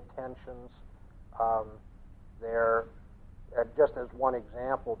political tensions. Just as one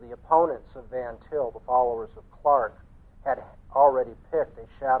example, the opponents of VanTil, the followers of Clarke, had already picked a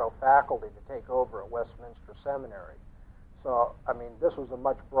shadow faculty to take over at Westminster Seminary. So, I mean, this was a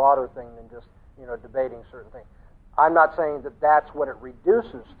much broader thing than just, debating certain things. I'm not saying that that's what it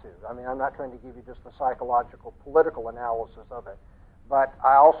reduces to. I mean, I'm not trying to give you just the psychological, political analysis of it. But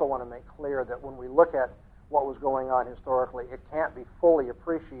I also want to make clear that when we look at what was going on historically, it can't be fully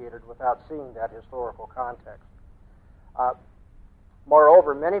appreciated without seeing that historical context.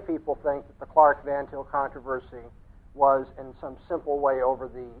 Moreover, many people think that the Clarke-VanTil controversy was in some simple way over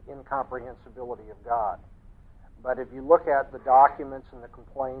the incomprehensibility of God. But if you look at the documents and the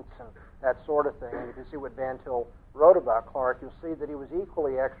complaints and that sort of thing, and if you see what VanTil wrote about Clarke, you'll see that he was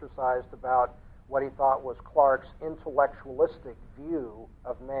equally exercised about what he thought was Clarke's intellectualistic view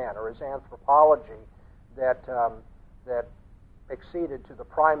of man, or his anthropology that acceded to the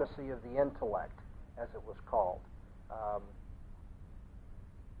primacy of the intellect, as it was called.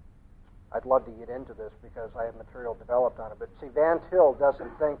 I'd love to get into this because I have material developed on it. But see, VanTil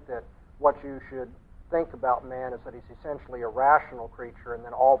doesn't think that what you should think about man is that he's essentially a rational creature, and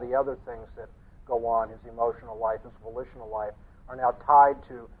then all the other things that go on, his emotional life, his volitional life, are now tied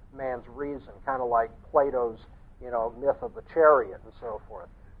to man's reason, kind of like Plato's, myth of the chariot and so forth,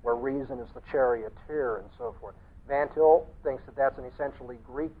 where reason is the charioteer and so forth. VanTil thinks that that's an essentially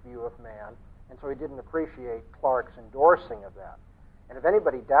Greek view of man, and so he didn't appreciate Clarke's endorsing of that. And if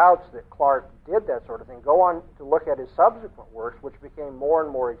anybody doubts that Clarke did that sort of thing, go on to look at his subsequent works, which became more and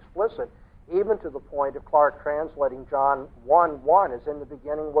more explicit, even to the point of Clarke translating John 1:1 as in the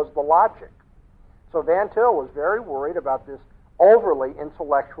beginning was the logic. So VanTil was very worried about this overly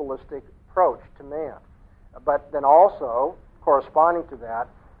intellectualistic approach to man. But then also, corresponding to that,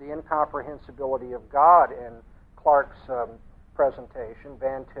 the incomprehensibility of God in Clarke's presentation,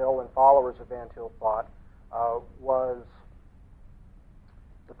 VanTil and followers of VanTil thought, was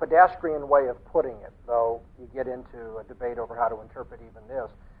the pedestrian way of putting it, though you get into a debate over how to interpret even this.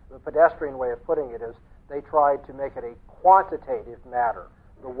 The pedestrian way of putting it is they tried to make it a quantitative matter.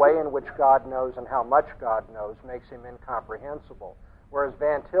 The way in which God knows and how much God knows makes him incomprehensible. Whereas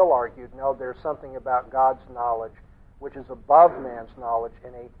VanTil argued, no, there's something about God's knowledge which is above man's knowledge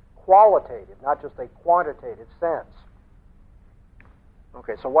in a qualitative, not just a quantitative sense.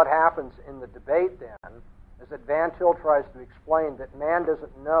 Okay, so what happens in the debate then is that VanTil tries to explain that man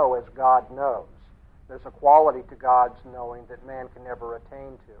doesn't know as God knows. There's a quality to God's knowing that man can never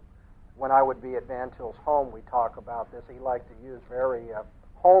attain to. When I would be at VanTil's home, we talk about this. He liked to use very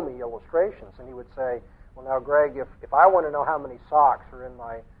homey illustrations, and he would say, well, now, Greg, if I want to know how many socks are in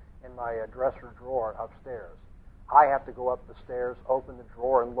my dresser drawer upstairs, I have to go up the stairs, open the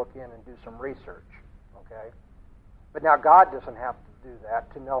drawer, and look in and do some research, okay? But now God doesn't have to do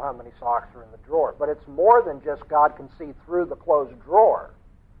that to know how many socks are in the drawer. But it's more than just God can see through the closed drawer.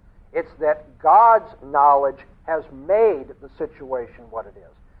 It's that God's knowledge has made the situation what it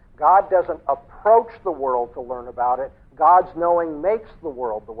is. God doesn't approach the world to learn about it. God's knowing makes the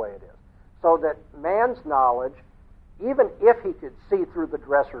world the way it is. So that man's knowledge, even if he could see through the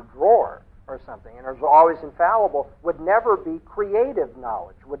dresser drawer or something, and is always infallible, would never be creative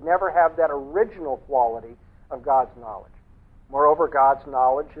knowledge, would never have that original quality of God's knowledge. Moreover, God's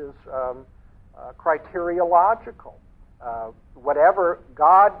knowledge is criteriological. Whatever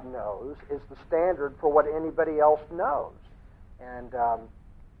God knows is the standard for what anybody else knows. And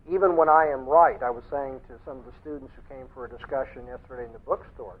even when I am right, I was saying to some of the students who came for a discussion yesterday in the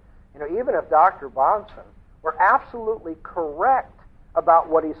bookstore, even if Dr. Bahnsen were absolutely correct about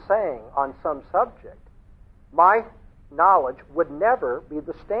what he's saying on some subject, my knowledge would never be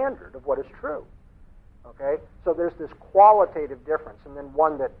the standard of what is true. Okay? So there's this qualitative difference, and then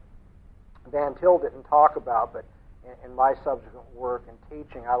one that VanTil didn't talk about, but in my subsequent work and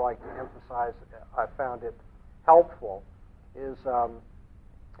teaching, I like to emphasize, I found it helpful, is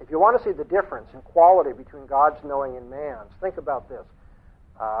if you want to see the difference in quality between God's knowing and man's, think about this.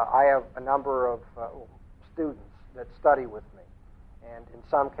 I have a number of students that study with me, and in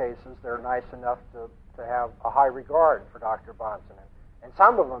some cases they're nice enough to have a high regard for Dr. Bahnsen. And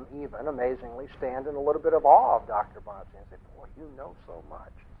some of them even, amazingly, stand in a little bit of awe of Dr. Bahnsen and say, boy, you know so much,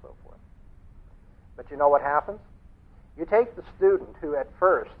 and so forth. But you know what happens? You take the student who at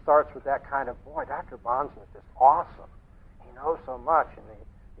first starts with that kind of, boy, Dr. Bahnsen is just awesome. He knows so much, and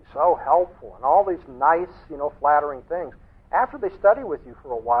he's so helpful, and all these nice, flattering things. After they study with you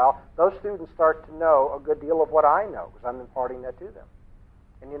for a while, those students start to know a good deal of what I know, because I'm imparting that to them.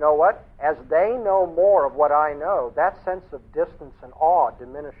 And you know what? As they know more of what I know, that sense of distance and awe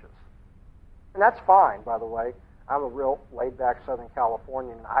diminishes. And that's fine, by the way. I'm a real laid-back Southern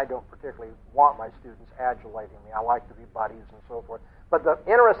Californian, and I don't particularly want my students adulating me. I like to be buddies and so forth. But the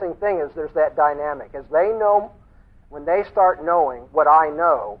interesting thing is there's that dynamic. As they know, when they start knowing what I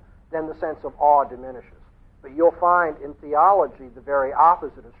know, then the sense of awe diminishes. But you'll find in theology the very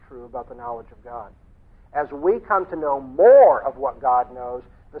opposite is true about the knowledge of God. As we come to know more of what God knows,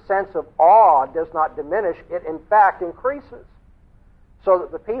 the sense of awe does not diminish. It, in fact, increases. So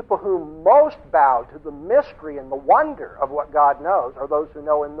that the people who most bow to the mystery and the wonder of what God knows are those who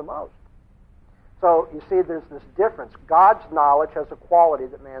know Him the most. So, you see, there's this difference. God's knowledge has a quality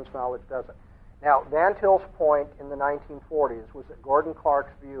that man's knowledge doesn't. Now, VanTil's point in the 1940s was that Gordon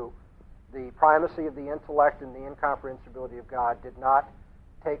Clark's view, the primacy of the intellect and the incomprehensibility of God, did not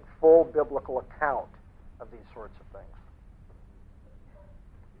take full biblical account of these sorts of things.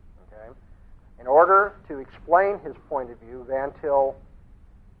 Okay? In order to explain his point of view, VanTil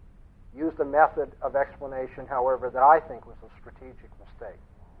used a method of explanation, however, that I think was a strategic mistake.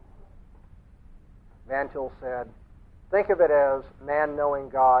 VanTil said, think of it as man knowing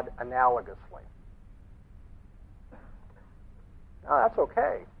God analogously. Now, that's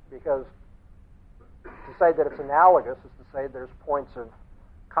okay, because to say that it's analogous is to say there's points of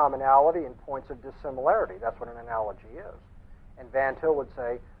commonality and points of dissimilarity. That's what an analogy is. And VanTil would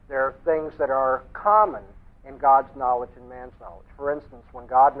say there are things that are common in God's knowledge and man's knowledge. For instance, when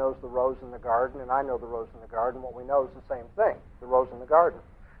God knows the rose in the garden and I know the rose in the garden, what we know is the same thing, the rose in the garden.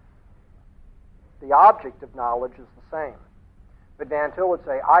 The object of knowledge is the same. But VanTil would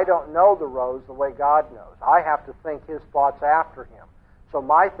say, I don't know the rose the way God knows. I have to think His thoughts after Him. So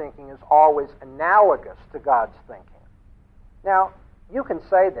my thinking is always analogous to God's thinking. Now, you can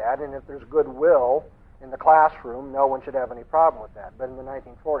say that, and if there's goodwill, in the classroom, no one should have any problem with that. But in the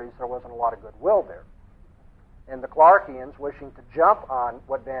 1940s, there wasn't a lot of goodwill there. And the Clarkians, wishing to jump on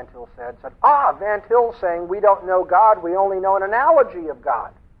what VanTil said, VanTil's saying we don't know God, we only know an analogy of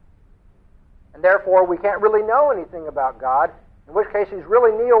God. And therefore, we can't really know anything about God, in which case he's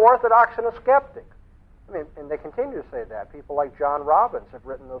really neo-orthodox and a skeptic. I mean, and they continue to say that. People like John Robbins have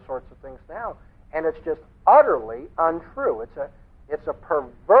written those sorts of things down. And it's just utterly untrue. It's a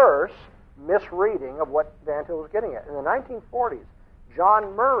perverse misreading of what VanTil was getting at. In the 1940s,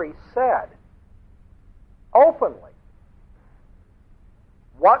 John Murray said openly,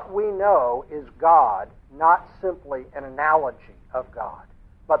 what we know is God, not simply an analogy of God,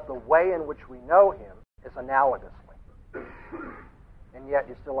 but the way in which we know him is analogously. And yet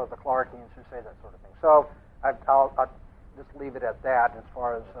you still have the Clarkians who say that sort of thing. So I'll just leave it at that as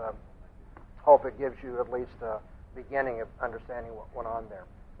far as hope it gives you at least a beginning of understanding what went on there.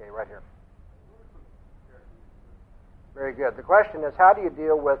 Okay, right here. Very good. The question is, how do you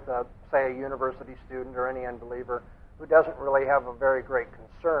deal with, say, a university student or any unbeliever who doesn't really have a very great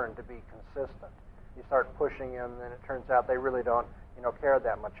concern to be consistent? You start pushing them, and it turns out they really don't, care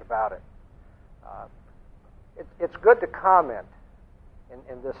that much about it. It's good to comment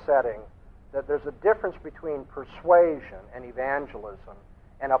in this setting that there's a difference between persuasion and evangelism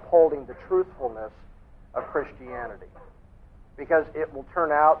and upholding the truthfulness of Christianity. Because it will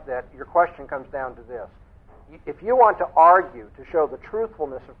turn out that your question comes down to this. If you want to argue to show the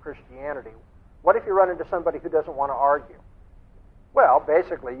truthfulness of Christianity, what if you run into somebody who doesn't want to argue? Well,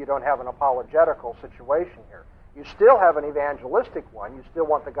 basically, you don't have an apologetical situation here. You still have an evangelistic one. You still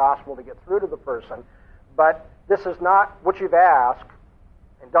want the gospel to get through to the person. But this is not what you've asked,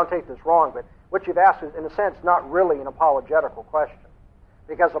 and don't take this wrong, but what you've asked is, in a sense, not really an apologetical question.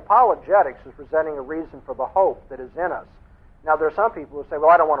 Because apologetics is presenting a reason for the hope that is in us. Now, there are some people who say, well,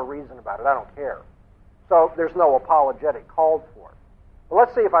 I don't want to reason about it. I don't care. So there's no apologetic called for. Well,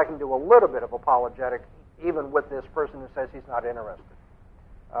 let's see if I can do a little bit of apologetic, even with this person who says he's not interested.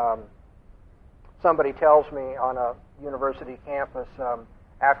 Somebody tells me on a university campus,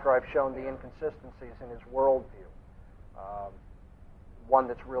 after I've shown the inconsistencies in his worldview, one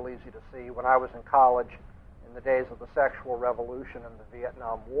that's real easy to see. When I was in college, in the days of the sexual revolution and the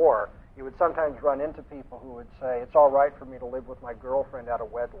Vietnam War, you would sometimes run into people who would say, it's all right for me to live with my girlfriend out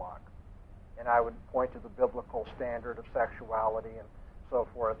of wedlock. And I would point to the biblical standard of sexuality and so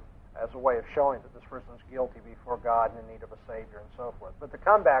forth as a way of showing that this person's guilty before God and in need of a Savior and so forth. But the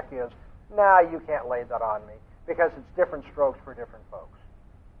comeback is, you can't lay that on me, because it's different strokes for different folks.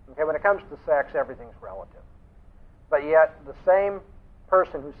 Okay, when it comes to sex, everything's relative. But yet, the same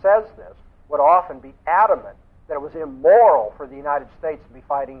person who says this would often be adamant that it was immoral for the United States to be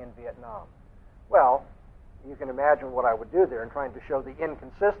fighting in Vietnam. Well, you can imagine what I would do there in trying to show the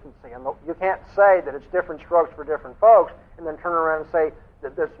inconsistency. And you can't say that it's different strokes for different folks and then turn around and say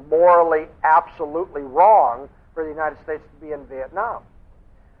that it's morally absolutely wrong for the United States to be in Vietnam.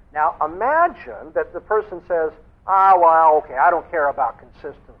 Now, imagine that the person says, okay, I don't care about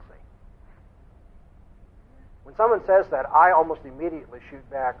consistency. When someone says that, I almost immediately shoot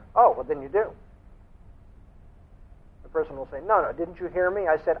back, well, then you do. The person will say, no, didn't you hear me?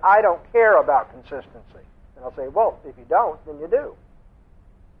 I said, I don't care about consistency. And I'll say, well, if you don't, then you do.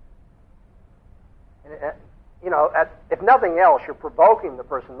 And, if nothing else, you're provoking the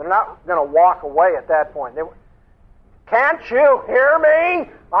person. They're not going to walk away at that point. Can't you hear me?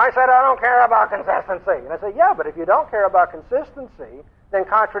 I said, I don't care about consistency. And I say, yeah, but if you don't care about consistency, then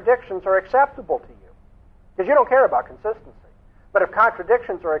contradictions are acceptable to you. Because you don't care about consistency. But if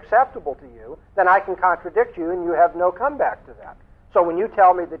contradictions are acceptable to you, then I can contradict you and you have no comeback to that. So when you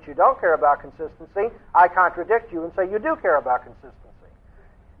tell me that you don't care about consistency, I contradict you and say you do care about consistency.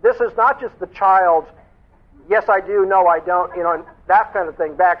 This is not just the child's, yes I do, no I don't, and that kind of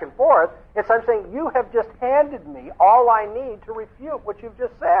thing back and forth. I'm saying you have just handed me all I need to refute what you've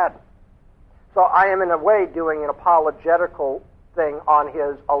just said. So I am in a way doing an apologetical thing on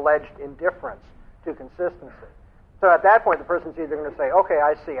his alleged indifference to consistency. So at that point the person's either going to say, okay,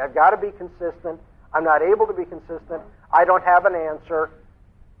 I see, I've got to be consistent, I'm not able to be consistent, I don't have an answer,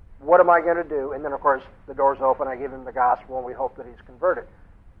 what am I going to do? And then, of course, the door's open, I give him the gospel, and we hope that he's converted.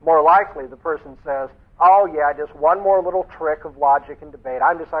 More likely, the person says, oh, yeah, just one more little trick of logic and debate.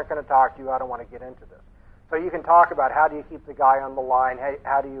 I'm just not going to talk to you. I don't want to get into this. So you can talk about how do you keep the guy on the line,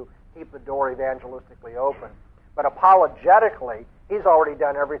 how do you keep the door evangelistically open. But apologetically, he's already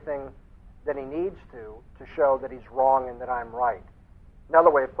done everything that he needs to show that he's wrong and that I'm right.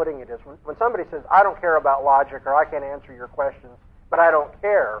 Another way of putting it is, when somebody says, I don't care about logic or I can't answer your questions, but I don't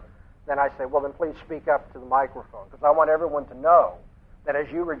care, then I say, well, then please speak up to the microphone, because I want everyone to know that as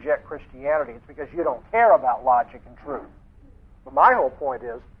you reject Christianity, it's because you don't care about logic and truth. But my whole point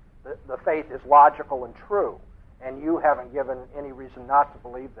is that the faith is logical and true, and you haven't given any reason not to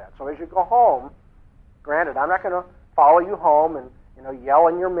believe that. So as you go home, granted, I'm not going to follow you home and yell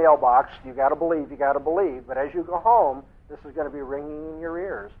in your mailbox, you got to believe, but as you go home, this is going to be ringing in your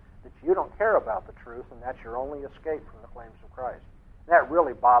ears that you don't care about the truth, and that's your only escape from the claims of Christ. And that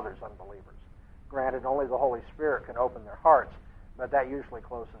really bothers unbelievers. Granted, only the Holy Spirit can open their hearts, but that usually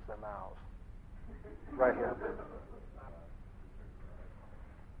closes their mouths. Right here.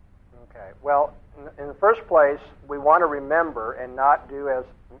 Okay. Well, in the first place, we want to remember and not do as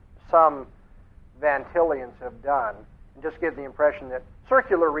some VanTilians have done, and just give the impression that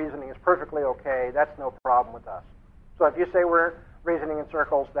circular reasoning is perfectly okay, that's no problem with us. So if you say we're reasoning in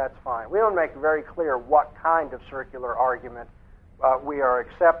circles, that's fine. We want to make very clear what kind of circular argument we are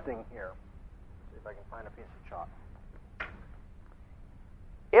accepting here. Let's see if I can find a piece of chalk.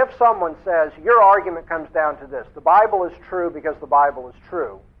 If someone says, your argument comes down to this, the Bible is true because the Bible is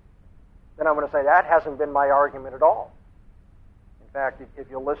true, then I'm going to say that hasn't been my argument at all. In fact, if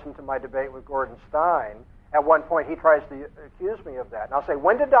you'll listen to my debate with Gordon Stein, at one point he tries to accuse me of that. And I'll say,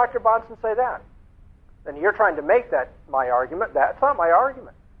 when did Dr. Bahnsen say that? Then you're trying to make that my argument. That's not my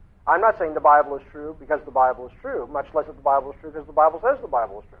argument. I'm not saying the Bible is true because the Bible is true, much less that the Bible is true because the Bible says the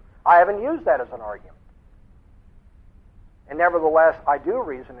Bible is true. I haven't used that as an argument. And nevertheless, I do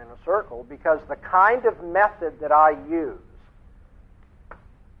reason in a circle because the kind of method that I use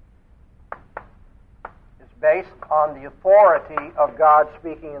is based on the authority of God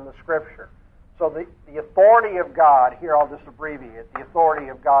speaking in the Scripture. So the authority of God, here I'll just abbreviate, the authority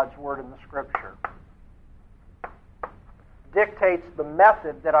of God's Word in the Scripture dictates the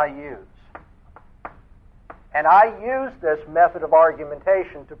method that I use. And I use this method of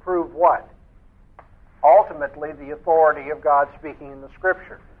argumentation to prove what? Ultimately, the authority of God speaking in the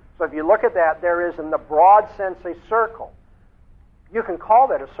Scripture. So if you look at that, there is in the broad sense a circle. You can call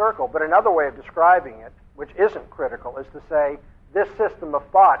that a circle, but another way of describing it, which isn't critical, is to say this system of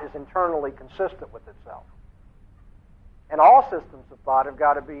thought is internally consistent with itself. And all systems of thought have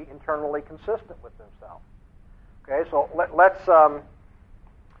got to be internally consistent with themselves. Okay, so let's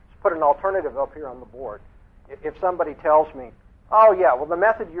put an alternative up here on the board. If somebody tells me, oh yeah, well the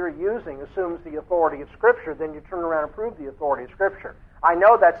method you're using assumes the authority of Scripture, then you turn around and prove the authority of Scripture. I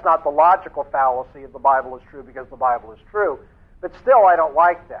know that's not the logical fallacy of the Bible is true because the Bible is true, but still I don't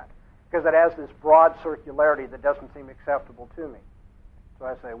like that because it has this broad circularity that doesn't seem acceptable to me. So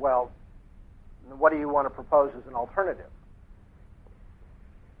I say, well, what do you want to propose as an alternative?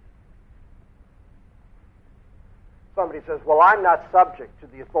 Somebody says, well, I'm not subject to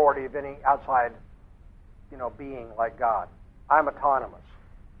the authority of any outside, being like God. I'm autonomous.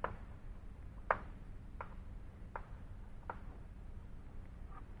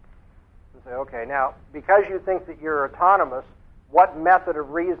 And say, okay, now, because you think that you're autonomous, what method of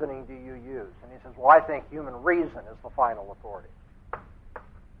reasoning do you use? And he says, well, I think human reason is the final authority.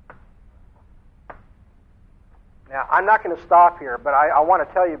 Now, I'm not going to stop here, but I want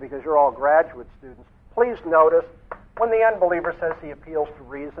to tell you, because you're all graduate students, please notice, when the unbeliever says he appeals to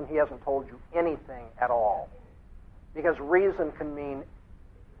reason, he hasn't told you anything at all. Because reason can mean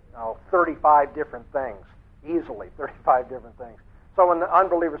 35 different things, easily 35 different things. So when the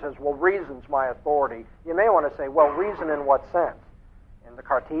unbeliever says, well, reason's my authority, you may want to say, well, reason in what sense? In the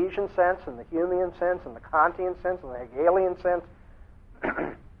Cartesian sense, in the Humean sense, in the Kantian sense, in the Hegelian sense?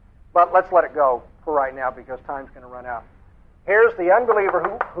 But let's let it go for right now because time's going to run out. Here's the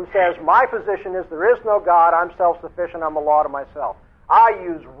unbeliever who says, my position is there is no God, I'm self-sufficient, I'm a law to myself. I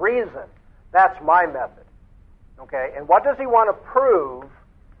use reason. That's my method. Okay, and what does he want to prove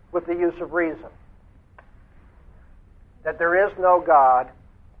with the use of reason? That there is no God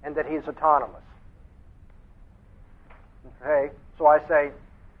and that he's autonomous. Okay, so I say,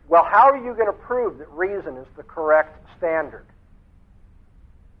 well, how are you going to prove that reason is the correct standard?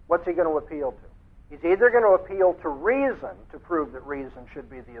 What's he going to appeal to? He's either going to appeal to reason to prove that reason should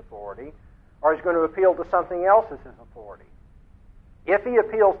be the authority, or he's going to appeal to something else as his authority. If he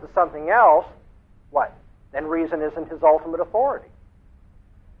appeals to something else, what? Then reason isn't his ultimate authority.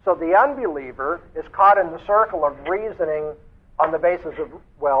 So the unbeliever is caught in the circle of reasoning on the basis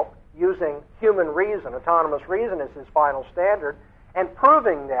of, using human reason, autonomous reason as his final standard, and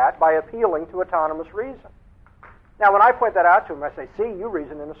proving that by appealing to autonomous reason. Now, when I point that out to him, I say, see, you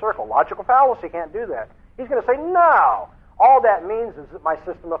reason in a circle. Logical fallacy can't do that. He's going to say, no. All that means is that my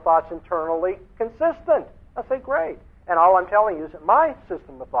system of thought's internally consistent. I say, great. And all I'm telling you is that my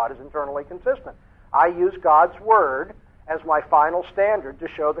system of thought is internally consistent. I use God's Word as my final standard to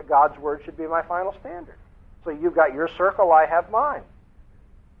show that God's Word should be my final standard. So you've got your circle, I have mine.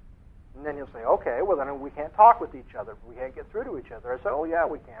 And then he'll say, okay, well then we can't talk with each other. We can't get through to each other. I say, oh yeah,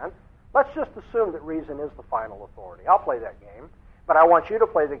 we can. Let's just assume that reason is the final authority. I'll play that game. But I want you to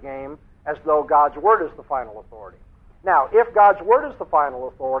play the game as though God's Word is the final authority. Now, if God's Word is the final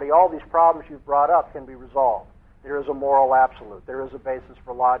authority, all these problems you've brought up can be resolved. There is a moral absolute. There is a basis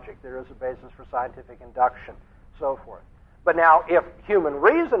for logic. There is a basis for scientific induction, so forth. But now, if human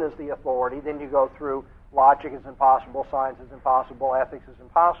reason is the authority, then you go through logic is impossible, science is impossible, ethics is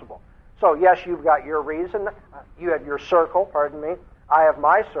impossible. So, yes, you've got your reason. You have your circle, pardon me. I have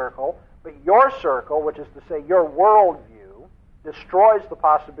my circle. But your circle, which is to say your worldview, destroys the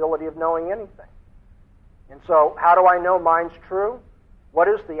possibility of knowing anything. And so, how do I know mine's true? What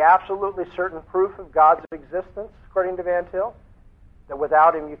is the absolutely certain proof of God's existence, according to VanTil? That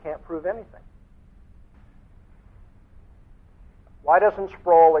without Him you can't prove anything. Why doesn't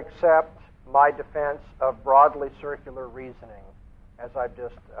Sproul accept my defense of broadly circular reasoning as I've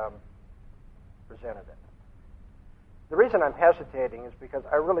just presented it? The reason I'm hesitating is because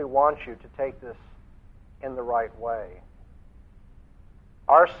I really want you to take this in the right way.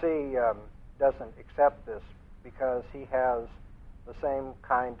 R.C. Doesn't accept this because he has the same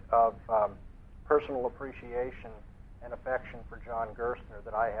kind of personal appreciation and affection for John Gerstner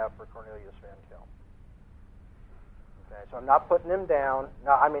that I have for Cornelius VanTil. Okay, so I'm not putting him down.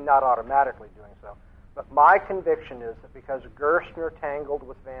 No, I mean, not automatically doing so. But my conviction is that because Gerstner tangled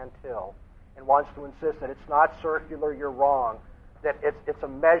with VanTil and wants to insist that it's not circular, you're wrong, that it's a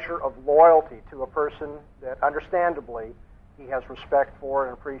measure of loyalty to a person that, understandably, he has respect for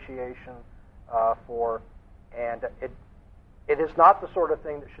and appreciation for, and it is not the sort of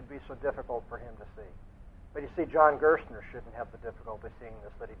thing that should be so difficult for him to see. But you see, John Gerstner shouldn't have the difficulty seeing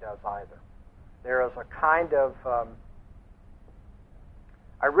this that he does either. There is a kind of...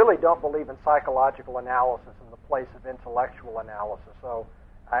 I really don't believe in psychological analysis in the place of intellectual analysis, so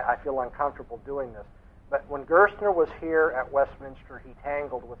I feel uncomfortable doing this. But when Gerstner was here at Westminster, he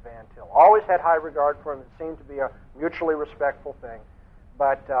tangled with VanTil. Always had high regard for him. It seemed to be a mutually respectful thing.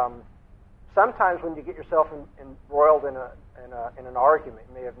 But sometimes when you get yourself embroiled in an argument,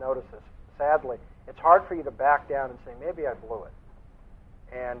 you may have noticed this, sadly, it's hard for you to back down and say, maybe I blew it.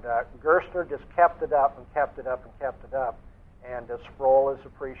 And Gerstner just kept it up and kept it up and kept it up. And Sproul is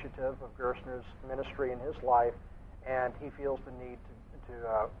appreciative of Gerstner's ministry in his life, and he feels the need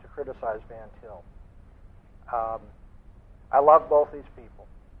to criticize VanTil. I love both these people.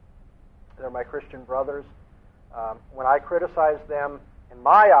 They're my Christian brothers. When I criticize them, in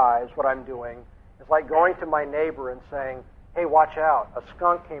my eyes, what I'm doing is like going to my neighbor and saying, hey, watch out, a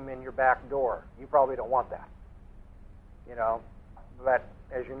skunk came in your back door. You probably don't want that. You know, but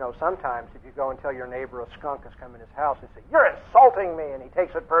as you know, sometimes if you go and tell your neighbor a skunk has come in his house, he say, you're insulting me, and he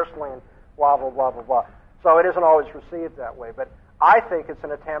takes it personally and blah, blah, blah, blah, blah. So it isn't always received that way. But I think it's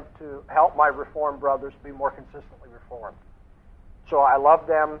an attempt to help my Reformed brothers be more consistently Reformed. So I love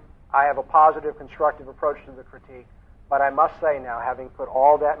them. I have a positive, constructive approach to the critique. But I must say now, having put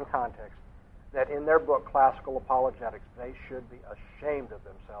all that in context, that in their book, Classical Apologetics, they should be ashamed of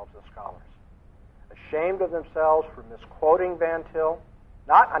themselves as scholars. Ashamed of themselves for misquoting VanTil.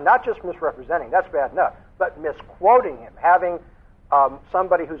 Not just misrepresenting, that's bad enough, but misquoting him, having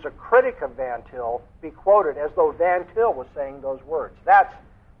somebody who's a critic of VanTil be quoted as though VanTil was saying those words. That's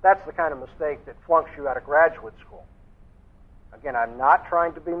the kind of mistake that flunks you out of graduate school. Again, I'm not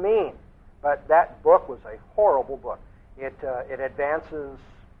trying to be mean, but that book was a horrible book. It advances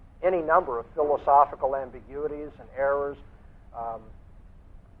any number of philosophical ambiguities and errors,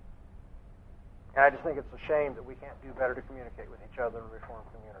 and I just think it's a shame that we can't do better to communicate with each other in the Reformed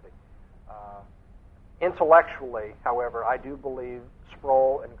community. Intellectually, however, I do believe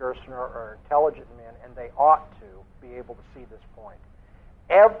Sproul and Gerstner are intelligent men, and they ought to be able to see this point.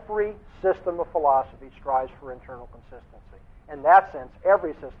 Every system of philosophy strives for internal consistency. In that sense,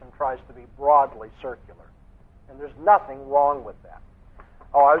 every system tries to be broadly circular. And there's nothing wrong with that.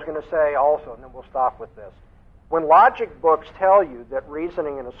 Oh, I was going to say also, and then we'll stop with this. When logic books tell you that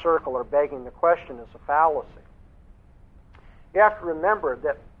reasoning in a circle or begging the question is a fallacy, you have to remember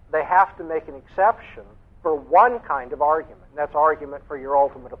that they have to make an exception for one kind of argument, and that's argument for your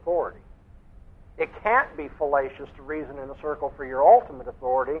ultimate authority. It can't be fallacious to reason in a circle for your ultimate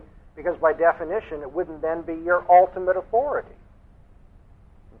authority, because by definition it wouldn't then be your ultimate authority.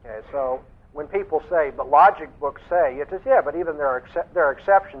 Okay, so when people say, but logic books say, it is, yeah, but even there are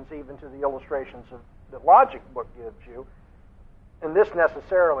exceptions even to the illustrations that logic book gives you, and this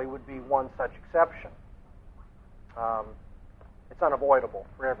necessarily would be one such exception. It's unavoidable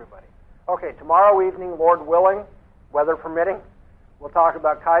for everybody. Okay, tomorrow evening, Lord willing, weather permitting, we'll talk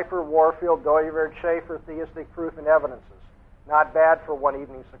about Kuyper, Warfield, Doiverd, Schaeffer, theistic proof and evidences. Not bad for one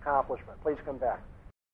evening's accomplishment. Please come back.